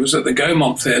lawsuit. It was at the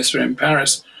Gaumont Theatre in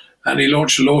Paris, and he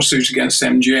launched a lawsuit against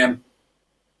MGM.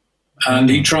 And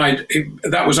he tried.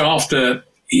 That was after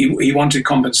he wanted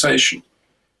compensation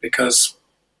because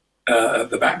of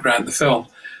the background of the film.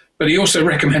 But he also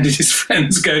recommended his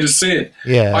friends go to see it.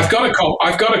 Yeah, I've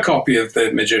got a copy of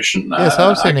The Magician. Yes,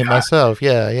 I've seen it myself.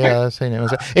 Yeah, I've seen it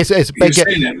myself. It's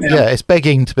begging, it's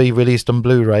begging to be released on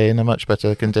Blu-ray in a much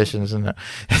better condition, isn't it?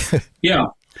 Yeah.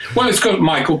 Well, it's got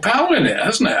Michael Powell in it,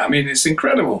 hasn't it? I mean, it's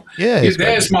incredible. Yeah,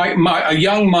 there's a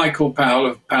young Michael Powell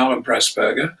of Powell and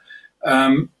Pressburger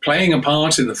playing a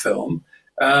part in the film.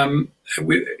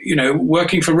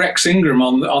 Working for Rex Ingram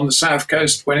on the South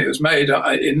Coast when it was made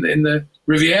in the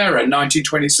Riviera in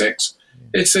 1926.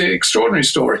 It's an extraordinary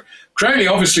story. Crowley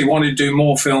obviously wanted to do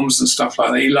more films and stuff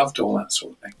like that. He loved all that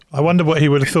sort of thing. I wonder what he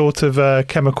would have thought of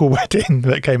Chemical Wedding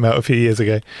that came out a few years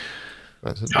ago.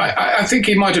 I think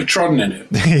he might have trodden in it.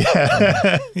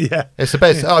 Yeah. It's the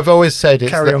best. I've always said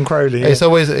it's Carry On Crowley. I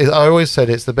always said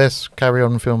it's the best Carry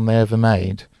On film they ever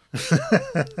made.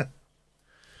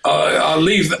 I'll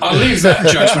leave that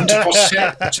judgment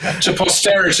to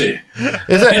posterity.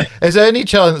 Is there any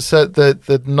chance that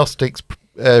the Gnostics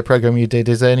program you did,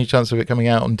 is there any chance of it coming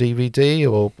out on DVD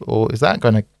or is that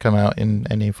going to come out in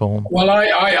any form? Well,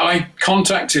 I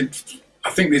contacted,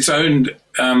 I think its own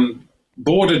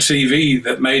Border TV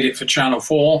that made it for Channel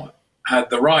 4 had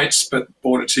the rights, but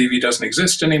Border TV doesn't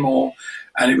exist anymore.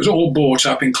 And it was all bought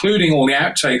up, including all the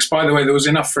outtakes. By the way, there was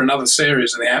enough for another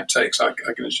series in the outtakes.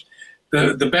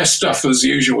 The best stuff, as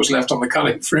usual, was left on the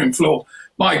cutting room floor.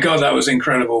 My God, that was an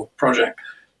incredible project.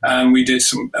 And we did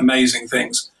some amazing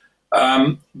things.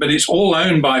 But it's all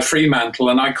owned by Fremantle.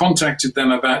 And I contacted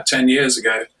them about 10 years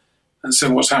ago and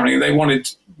said, what's happening? They wanted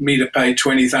me to pay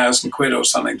 20,000 quid or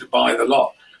something to buy the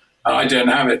lot. I don't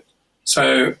have it.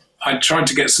 So I tried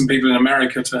to get some people in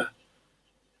America to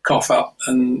cough up.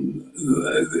 And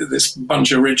this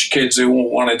bunch of rich kids who all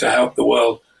wanted to help the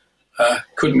world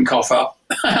couldn't cough up.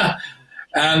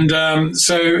 And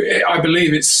so I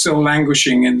believe it's still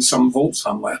languishing in some vault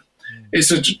somewhere.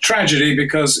 It's a tragedy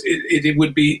because it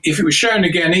would be, if it was shown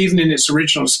again, even in its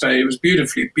original state, it was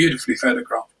beautifully, beautifully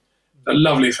photographed. A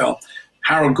lovely film.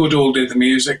 Harold Goodall did the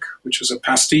music, which was a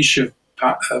pastiche of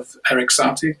Eric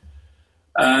Satie.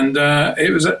 And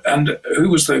and who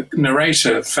was the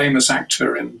narrator, famous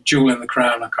actor in Jewel in the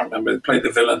Crown? I can't remember. He played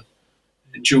the villain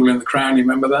in Jewel in the Crown. You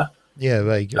remember that? Yeah,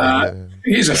 very good.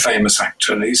 He's a famous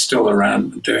actor and he's still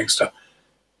around and doing stuff.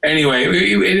 Anyway,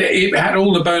 it had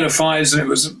all the bona fides, and it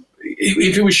was,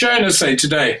 if it was shown, let's say,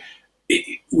 today,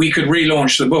 we could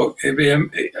relaunch the book.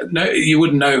 You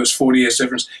wouldn't know it was 40 years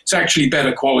difference. It's actually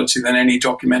better quality than any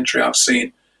documentary I've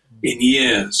seen in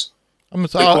years. The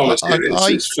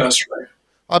quality is first rate.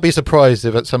 I'd be surprised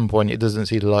if at some point it doesn't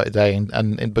see the light of day,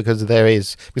 and because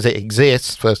it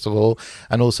exists, first of all,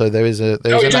 and also it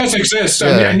does exist.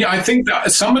 Yeah. And I think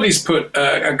that somebody's put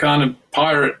a kind of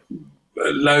pirate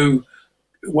low,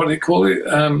 what do they call it,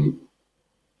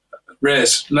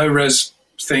 low res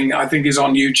thing. I think is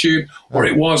on YouTube, or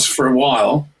it was for a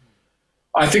while.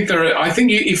 I think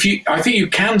you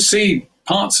can see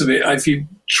parts of it if you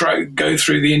go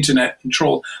through the internet and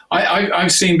troll.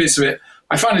 I've seen bits of it.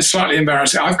 I find it slightly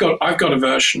embarrassing. I've got a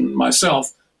version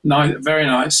myself, very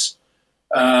nice,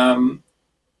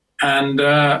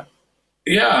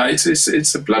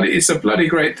 it's a bloody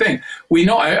great thing. We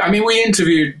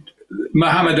interviewed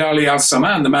Muhammad Ali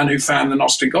al-Saman, the man who found the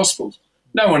Gnostic Gospels.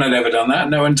 No one had ever done that.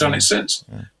 No one's done it since.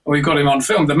 Yeah. We've got him on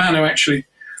film. The man who actually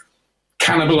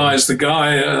cannibalized the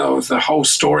guy, with the whole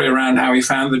story around how he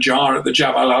found the jar at the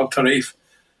Jabal al-Tarif.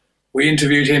 We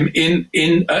interviewed him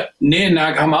near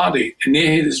Nag Hammadi,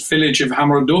 near his village of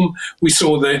Hamradum. We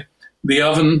saw the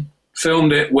oven,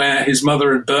 filmed it where his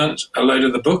mother had burnt a load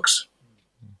of the books.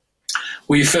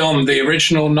 We filmed the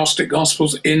original Gnostic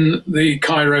Gospels in the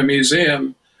Cairo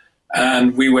Museum,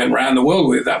 and we went around the world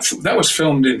with that. That was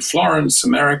filmed in Florence,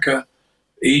 America,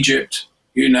 Egypt,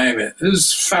 you name it. It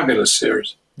was a fabulous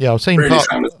series. Yeah, I've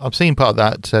seen part of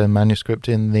that manuscript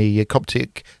in the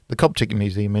Coptic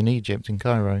Museum in Egypt, in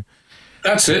Cairo.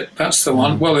 That's it. That's the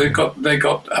one. Well, they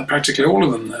got practically all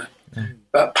of them there.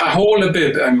 But Pahor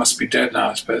Labib, they must be dead now,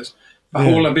 I suppose.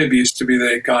 Paul Abib used to be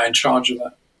the guy in charge of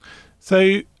that.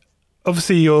 So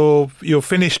obviously you're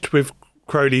finished with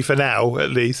Crowley for now,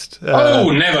 at least.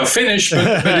 Never finished.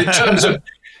 But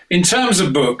in terms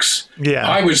of books,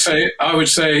 I would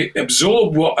say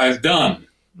absorb what I've done.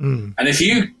 And if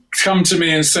you come to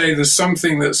me and say there's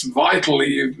something that's vitally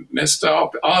you've missed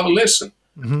up, I'll listen.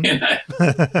 You know.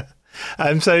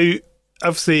 And so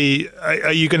obviously,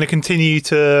 are you going to continue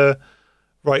to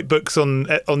write books on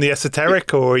the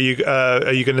esoteric, or are you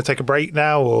going to take a break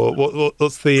now, or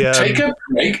what's the take a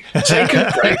break?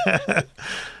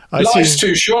 Life's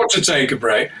too short to take a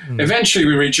break. Eventually,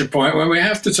 we reach a point where we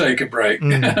have to take a break.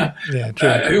 Yeah, true.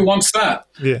 Who wants that?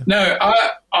 Yeah. No,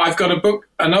 I've got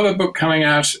another book coming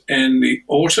out in the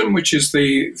autumn, which is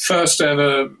the first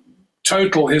ever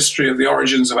total history of the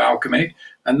origins of alchemy,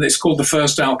 and it's called The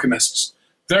First Alchemists.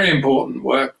 Very important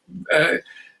work,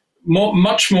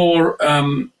 much more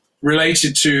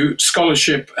related to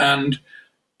scholarship and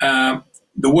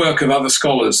the work of other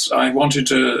scholars. I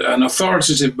wanted an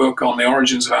authoritative book on the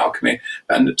origins of alchemy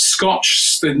and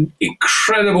scotch the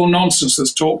incredible nonsense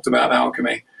that's talked about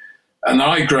alchemy and that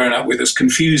I've grown up with has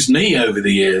confused me over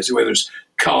the years, whether it's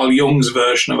Carl Jung's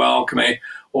version of alchemy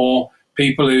or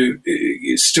people who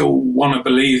still want to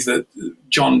believe that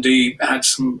John Dee had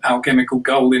some alchemical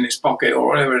gold in his pocket or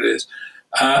whatever it is.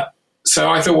 So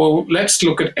I thought, well, let's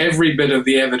look at every bit of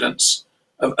the evidence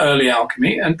of early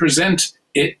alchemy and present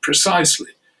it precisely.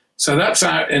 So that's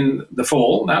out in the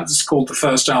fall. That's called The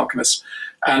First Alchemist.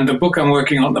 And the book I'm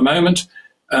working on at the moment,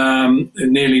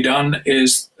 nearly done,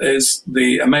 is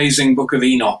the amazing Book of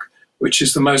Enoch, which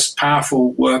is the most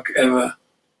powerful work ever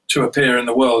to appear in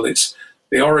the world. It's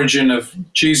the origin of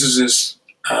Jesus's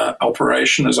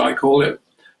operation, as I call it,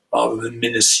 rather than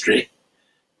ministry.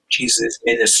 Jesus'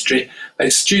 ministry.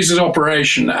 It's Jesus'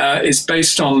 operation. It's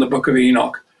based on the Book of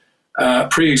Enoch,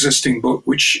 pre-existing book,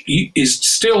 which is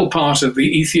still part of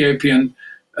the Ethiopian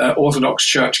Orthodox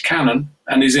Church canon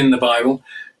and is in the Bible.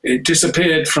 It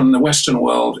disappeared from the Western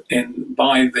world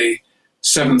by the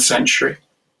 7th century.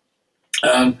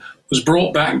 Was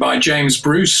brought back by James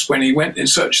Bruce when he went in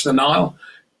search of the Nile.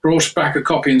 Brought back a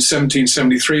copy in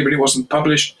 1773, but it wasn't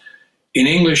published in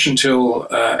English until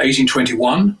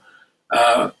 1821.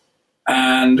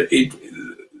 And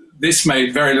this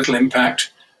made very little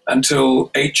impact until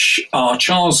H.R.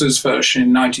 Charles's version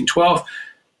in 1912.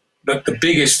 But the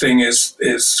biggest thing is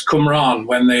Qumran.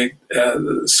 When the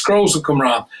scrolls of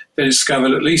Qumran, they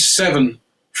discovered at least 7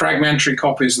 fragmentary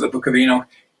copies of the Book of Enoch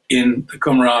in the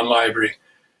Qumran library,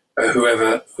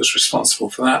 whoever was responsible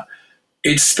for that.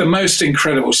 It's the most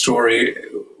incredible story.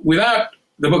 Without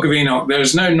the Book of Enoch, there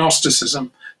is no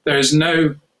Gnosticism. There is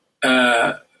no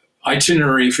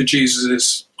itinerary for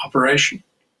Jesus' operation.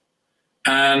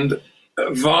 And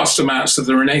vast amounts of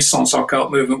the Renaissance occult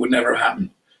movement would never have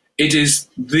happened. It is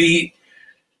the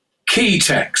key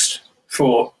text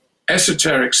for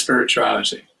esoteric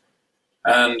spirituality.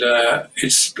 And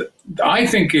I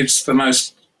think it's the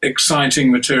most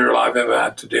exciting material I've ever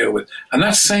had to deal with. And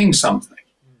that's saying something.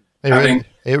 Having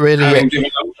given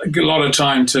a lot of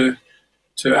time to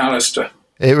Aleister.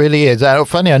 It really is.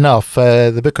 Funny enough,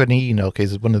 the Book of Enoch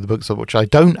is one of the books of which I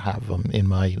don't have in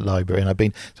my library, and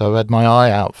I've had my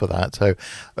eye out for that. So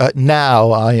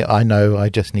now I know I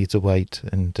just need to wait,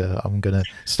 and I'm going to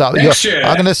start next year.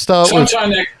 I'm going to start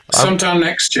sometime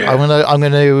next year. I'm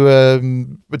going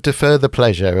to defer the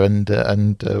pleasure and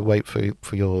wait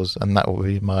for yours, and that will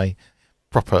be my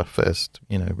proper first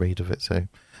read of it. So.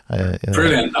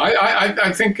 Brilliant.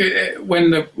 I think when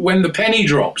the penny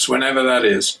drops, whenever that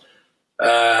is,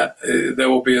 there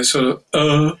will be a sort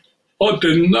of, I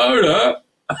didn't know that.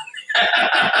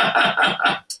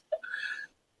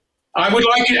 I would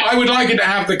like it to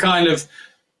have the kind of,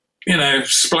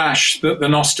 splash that the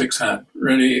Gnostics had,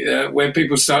 really, where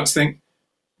people start to think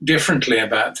differently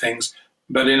about things,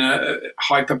 but in a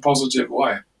hyper-positive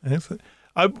way. Excellent.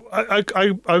 I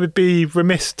would be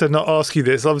remiss to not ask you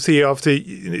this. Obviously, after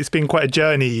it's been quite a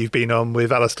journey you've been on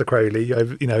with Aleister Crowley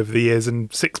over the years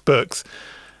and 6 books.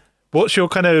 What's your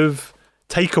kind of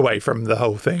takeaway from the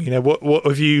whole thing? What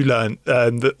have you learned?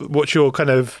 What's your kind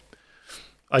of,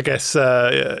 I guess,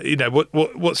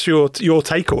 what's your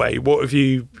takeaway? What have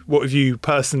you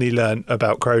personally learned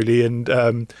about Crowley? And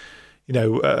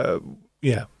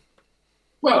yeah.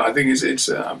 Well, I think it's.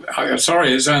 I'm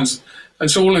sorry, it sounds.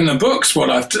 It's all in the books. What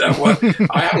I've.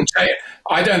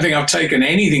 I don't think I've taken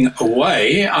anything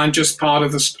away. I'm just part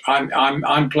of this.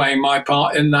 I'm playing my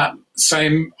part in that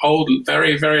same old,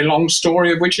 very, very long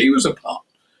story of which he was a part.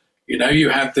 You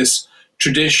have this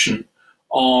tradition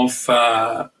of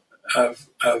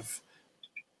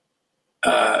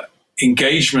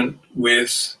engagement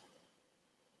with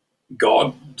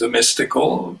God, the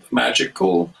mystical, the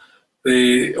magical,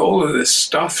 all of this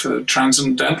stuff,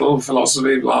 transcendental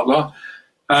philosophy, blah, blah.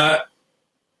 I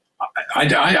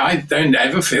don't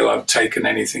ever feel I've taken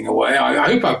anything away. I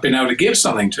hope I've been able to give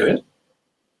something to it.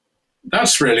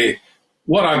 That's really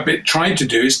what I've been trying to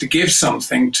do, is to give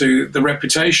something to the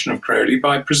reputation of Crowley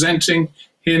by presenting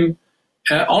him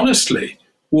honestly,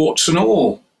 warts and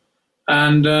all.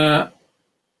 And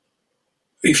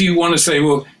if you want to say,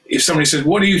 well, if somebody says,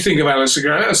 what do you think of Aleister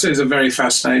Crowley? I say it's a very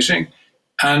fascinating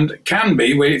and can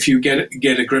be, if you get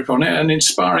a grip on it, an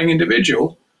inspiring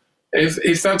individual,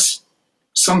 if that's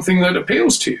something that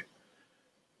appeals to you.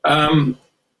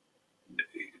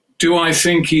 Do I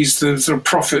think he's the sort of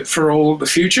prophet for all the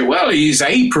future? Well, he's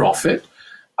a prophet.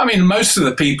 I mean, most of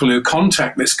the people who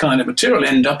contact this kind of material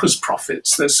end up as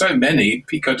prophets. There's so many,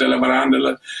 Pico della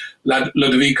Miranda,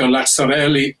 Lodovico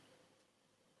Lazzarelli,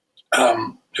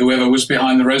 whoever was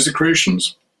behind the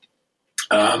Rosicrucians,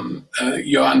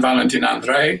 Johann Valentin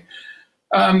André.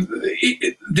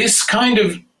 This kind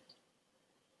of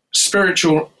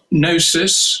spiritual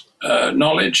gnosis,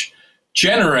 knowledge,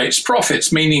 generates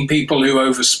prophets, meaning people who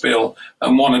overspill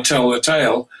and want to tell the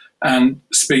tale and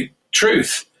speak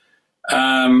truth.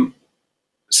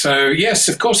 So yes,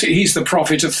 of course, he's the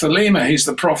prophet of Thelema. He's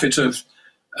the prophet of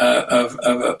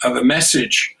a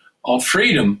message of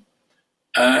freedom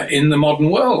in the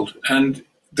modern world. And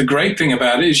the great thing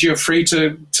about it is you're free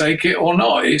to take it or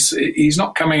not. He's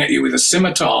not coming at you with a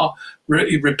scimitar,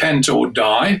 repent or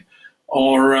die,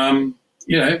 or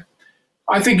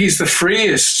I think he's the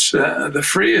freest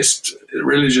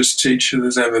religious teacher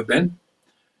there's ever been.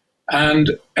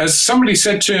 And as somebody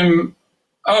said to him,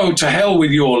 "Oh, to hell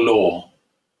with your law."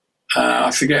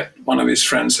 I forget, one of his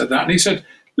friends said that. And he said,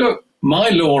 "Look, my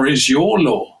law is your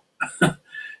law.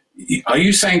 Are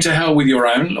you saying to hell with your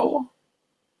own law?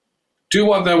 Do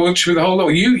what thou wilt with the whole law.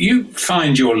 You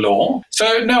find your law."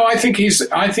 So no, I think he's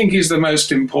the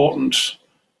most important,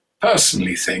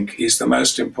 personally think he's the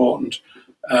most important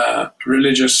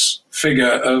religious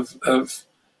figure of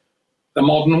the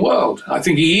modern world. I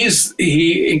think he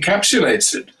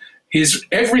encapsulates it.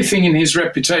 Everything in his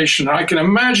reputation. I can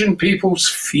imagine people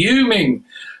fuming.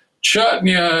 Churton,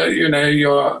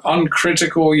 you're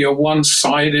uncritical, you're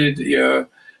one-sided, you're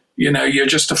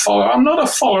just a follower. I'm not a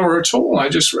follower at all. I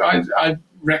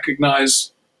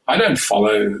recognize I don't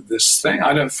follow this thing.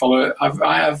 I don't follow it.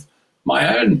 I have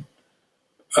my own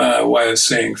way of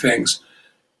seeing things.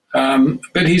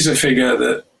 But he's a figure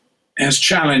that has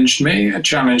challenged me,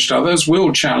 challenged others,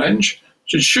 will challenge,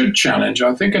 should challenge,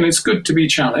 I think, and it's good to be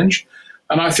challenged.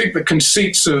 And I think the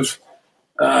conceits of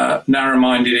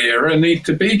narrow-minded era need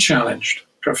to be challenged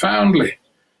profoundly.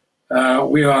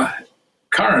 We are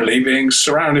currently being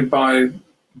surrounded by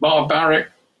barbaric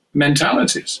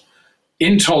mentalities,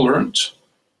 intolerant,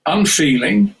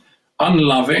 unfeeling,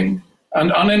 unloving,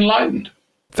 and unenlightened.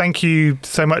 Thank you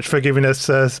so much for giving us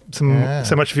so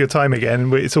much of your time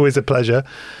again. It's always a pleasure.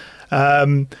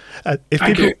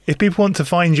 If people want to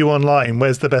find you online,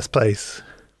 where's the best place?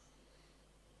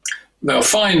 They'll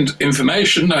find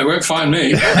information. They won't find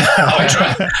me.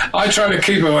 I try to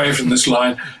keep away from this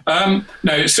line.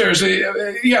 No, seriously.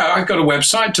 I've got a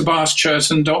website,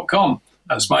 tobiaschurton.com.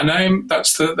 That's my name.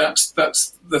 That's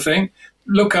the thing.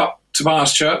 Look up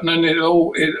Tobias Churton, and it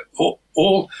all.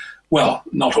 Well,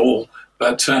 not all.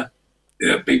 But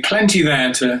there'll be plenty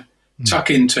there to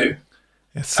tuck into.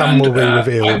 Some will be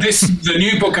revealed. The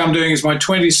new book I'm doing is my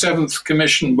 27th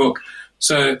commission book.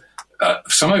 So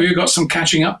some of you got some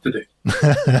catching up to do.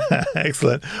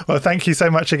 Excellent. Well, thank you so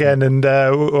much again. And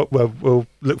we'll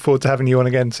look forward to having you on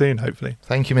again soon, hopefully.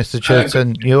 Thank you, Mr.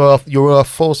 Churton. You're a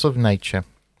force of nature.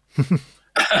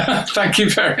 Thank you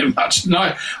very much.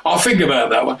 No, I'll think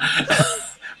about that one.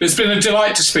 It's been a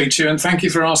delight to speak to you, and thank you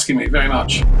for asking me very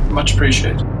much. Much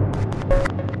appreciated.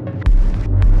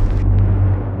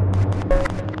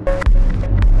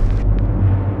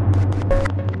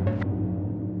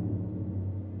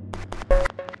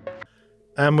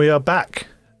 And we are back.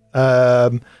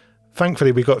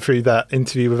 Thankfully, we got through that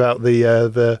interview without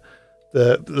the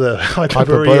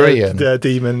Hyperborean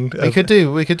demon. We could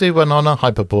do one on a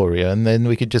Hyperborea, and then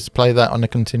we could just play that on a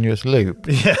continuous loop.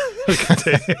 Yeah, we could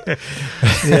do.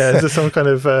 Yeah, it's just some kind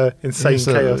of insane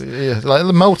chaos. Yeah, like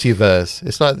the multiverse.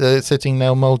 It's like the Sitting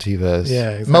Nail multiverse. Yeah,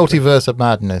 exactly. Multiverse of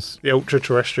madness. The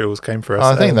ultra-terrestrials came for us.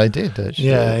 I think they did, actually.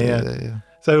 Yeah.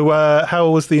 So how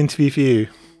was the interview for you?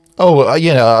 Oh,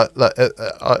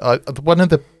 one of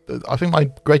the I think my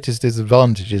greatest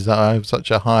disadvantage is that I have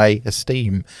such a high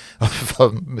esteem of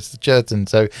Mr. Churton,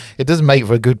 so it doesn't make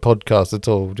for a good podcast at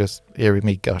all. Just hearing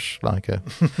me gush like a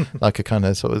kind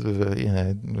of sort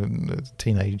of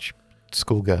teenage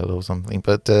schoolgirl or something.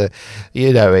 But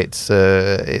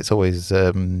it's always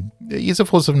he's a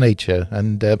force of nature,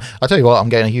 and I tell you what, I'm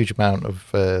getting a huge amount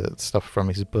of stuff from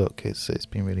his book. It's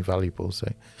been really valuable. So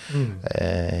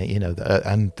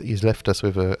and he's left us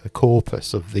with a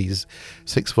corpus of these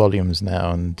 6 volumes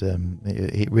now, and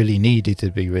it really needed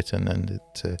to be written,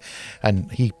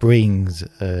 and he brings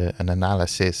an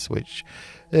analysis which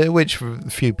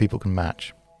few people can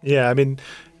match. Yeah, I mean,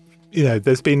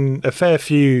 there's been a fair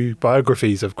few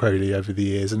biographies of Crowley over the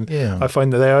years, and I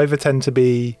find that they either tend to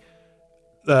be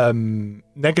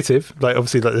negative, like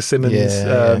obviously like the Simmons.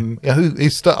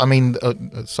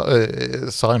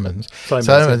 Simons.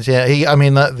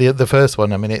 Yeah, the first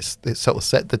one. I mean, it sort of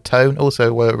set the tone.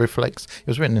 Also, where it reflects. It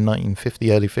was written in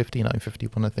 1950, early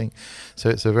 1951, I think. So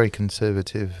it's a very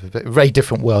conservative, very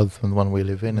different world from the one we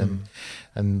live in,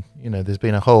 and there's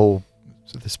been a whole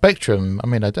the spectrum. I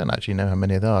mean, I don't actually know how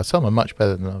many there are. Some are much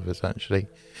better than others, actually.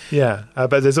 Yeah,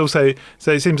 but there's also,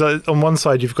 so it seems like on one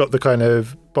side you've got the kind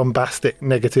of bombastic,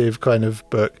 negative kind of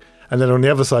book, and then on the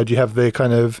other side you have the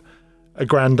kind of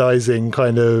aggrandizing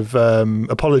kind of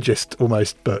apologist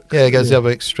almost book. Yeah, it goes the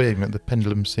other extreme. The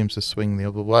pendulum seems to swing the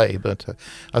other way, but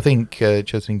I think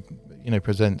Churton,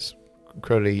 presents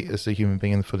Crowley as a human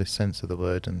being in the fullest sense of the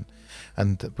word,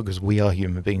 and because we are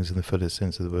human beings in the fullest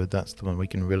sense of the word, that's the one we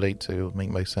can relate to, or make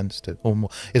most sense to, or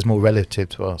is more relative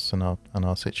to us and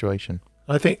our situation.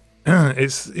 I think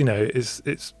it's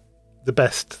the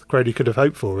best Crowley could have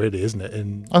hoped for, really, isn't it?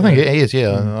 I think it is.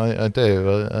 Yeah, I do.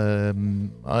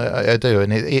 I do,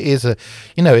 and it is a,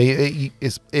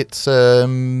 it's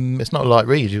not a light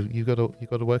read. You've got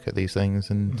to work at these things,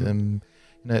 and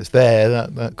it's there.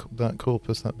 That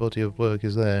corpus, that body of work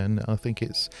is there, and I think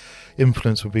its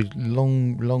influence will be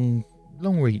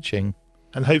long-reaching.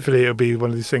 And hopefully, it'll be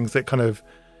one of these things that kind of,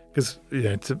 because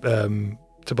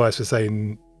Tobias was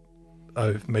saying.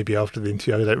 Maybe after the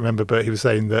interview, I don't remember, but he was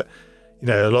saying that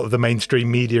a lot of the mainstream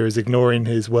media is ignoring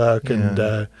his work,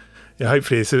 and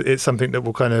hopefully it's something that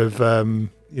will kind of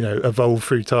evolve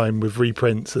through time with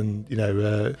reprints, and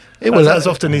as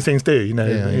often these things do.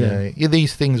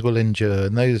 These things will endure,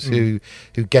 and those who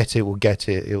get it will get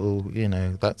it. It will,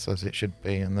 that's as it should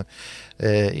be, and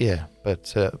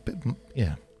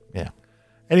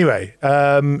Anyway,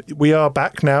 we are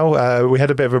back now. We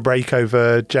had a bit of a break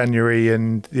over January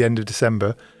and the end of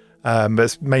December, but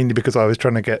it's mainly because I was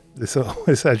trying to get this,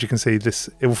 as you can see, this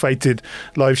ill-fated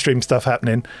live stream stuff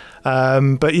happening.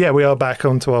 But yeah, we are back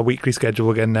onto our weekly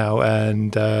schedule again now,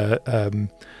 and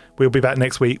we'll be back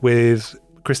next week with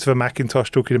Christopher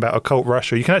McIntosh talking about Occult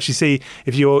Russia. You can actually see,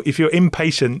 if you're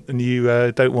impatient and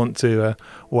you don't want to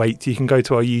wait, you can go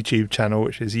to our YouTube channel,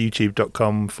 which is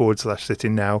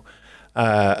youtube.com/sittingnow.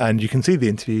 And you can see the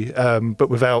interview, but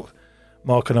without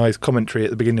Mark and I's commentary at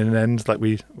the beginning and end, like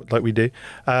we do.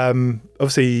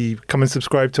 Obviously, come and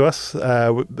subscribe to us.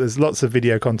 There's lots of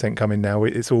video content coming now.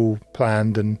 It's all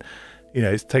planned, and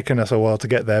it's taken us a while to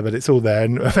get there, but it's all there,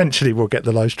 and eventually we'll get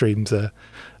the live streams,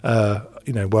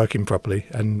 working properly,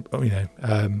 and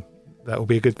that will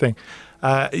be a good thing.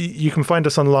 You can find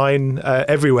us online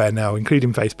everywhere now,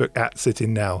 including Facebook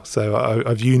 @SittingNow. So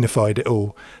I've unified it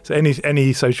all. So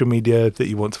any social media that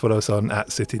you want to follow us on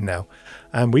 @SittingNow.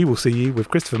 And we will see you with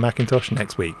Christopher McIntosh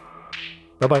next week.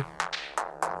 Bye-bye.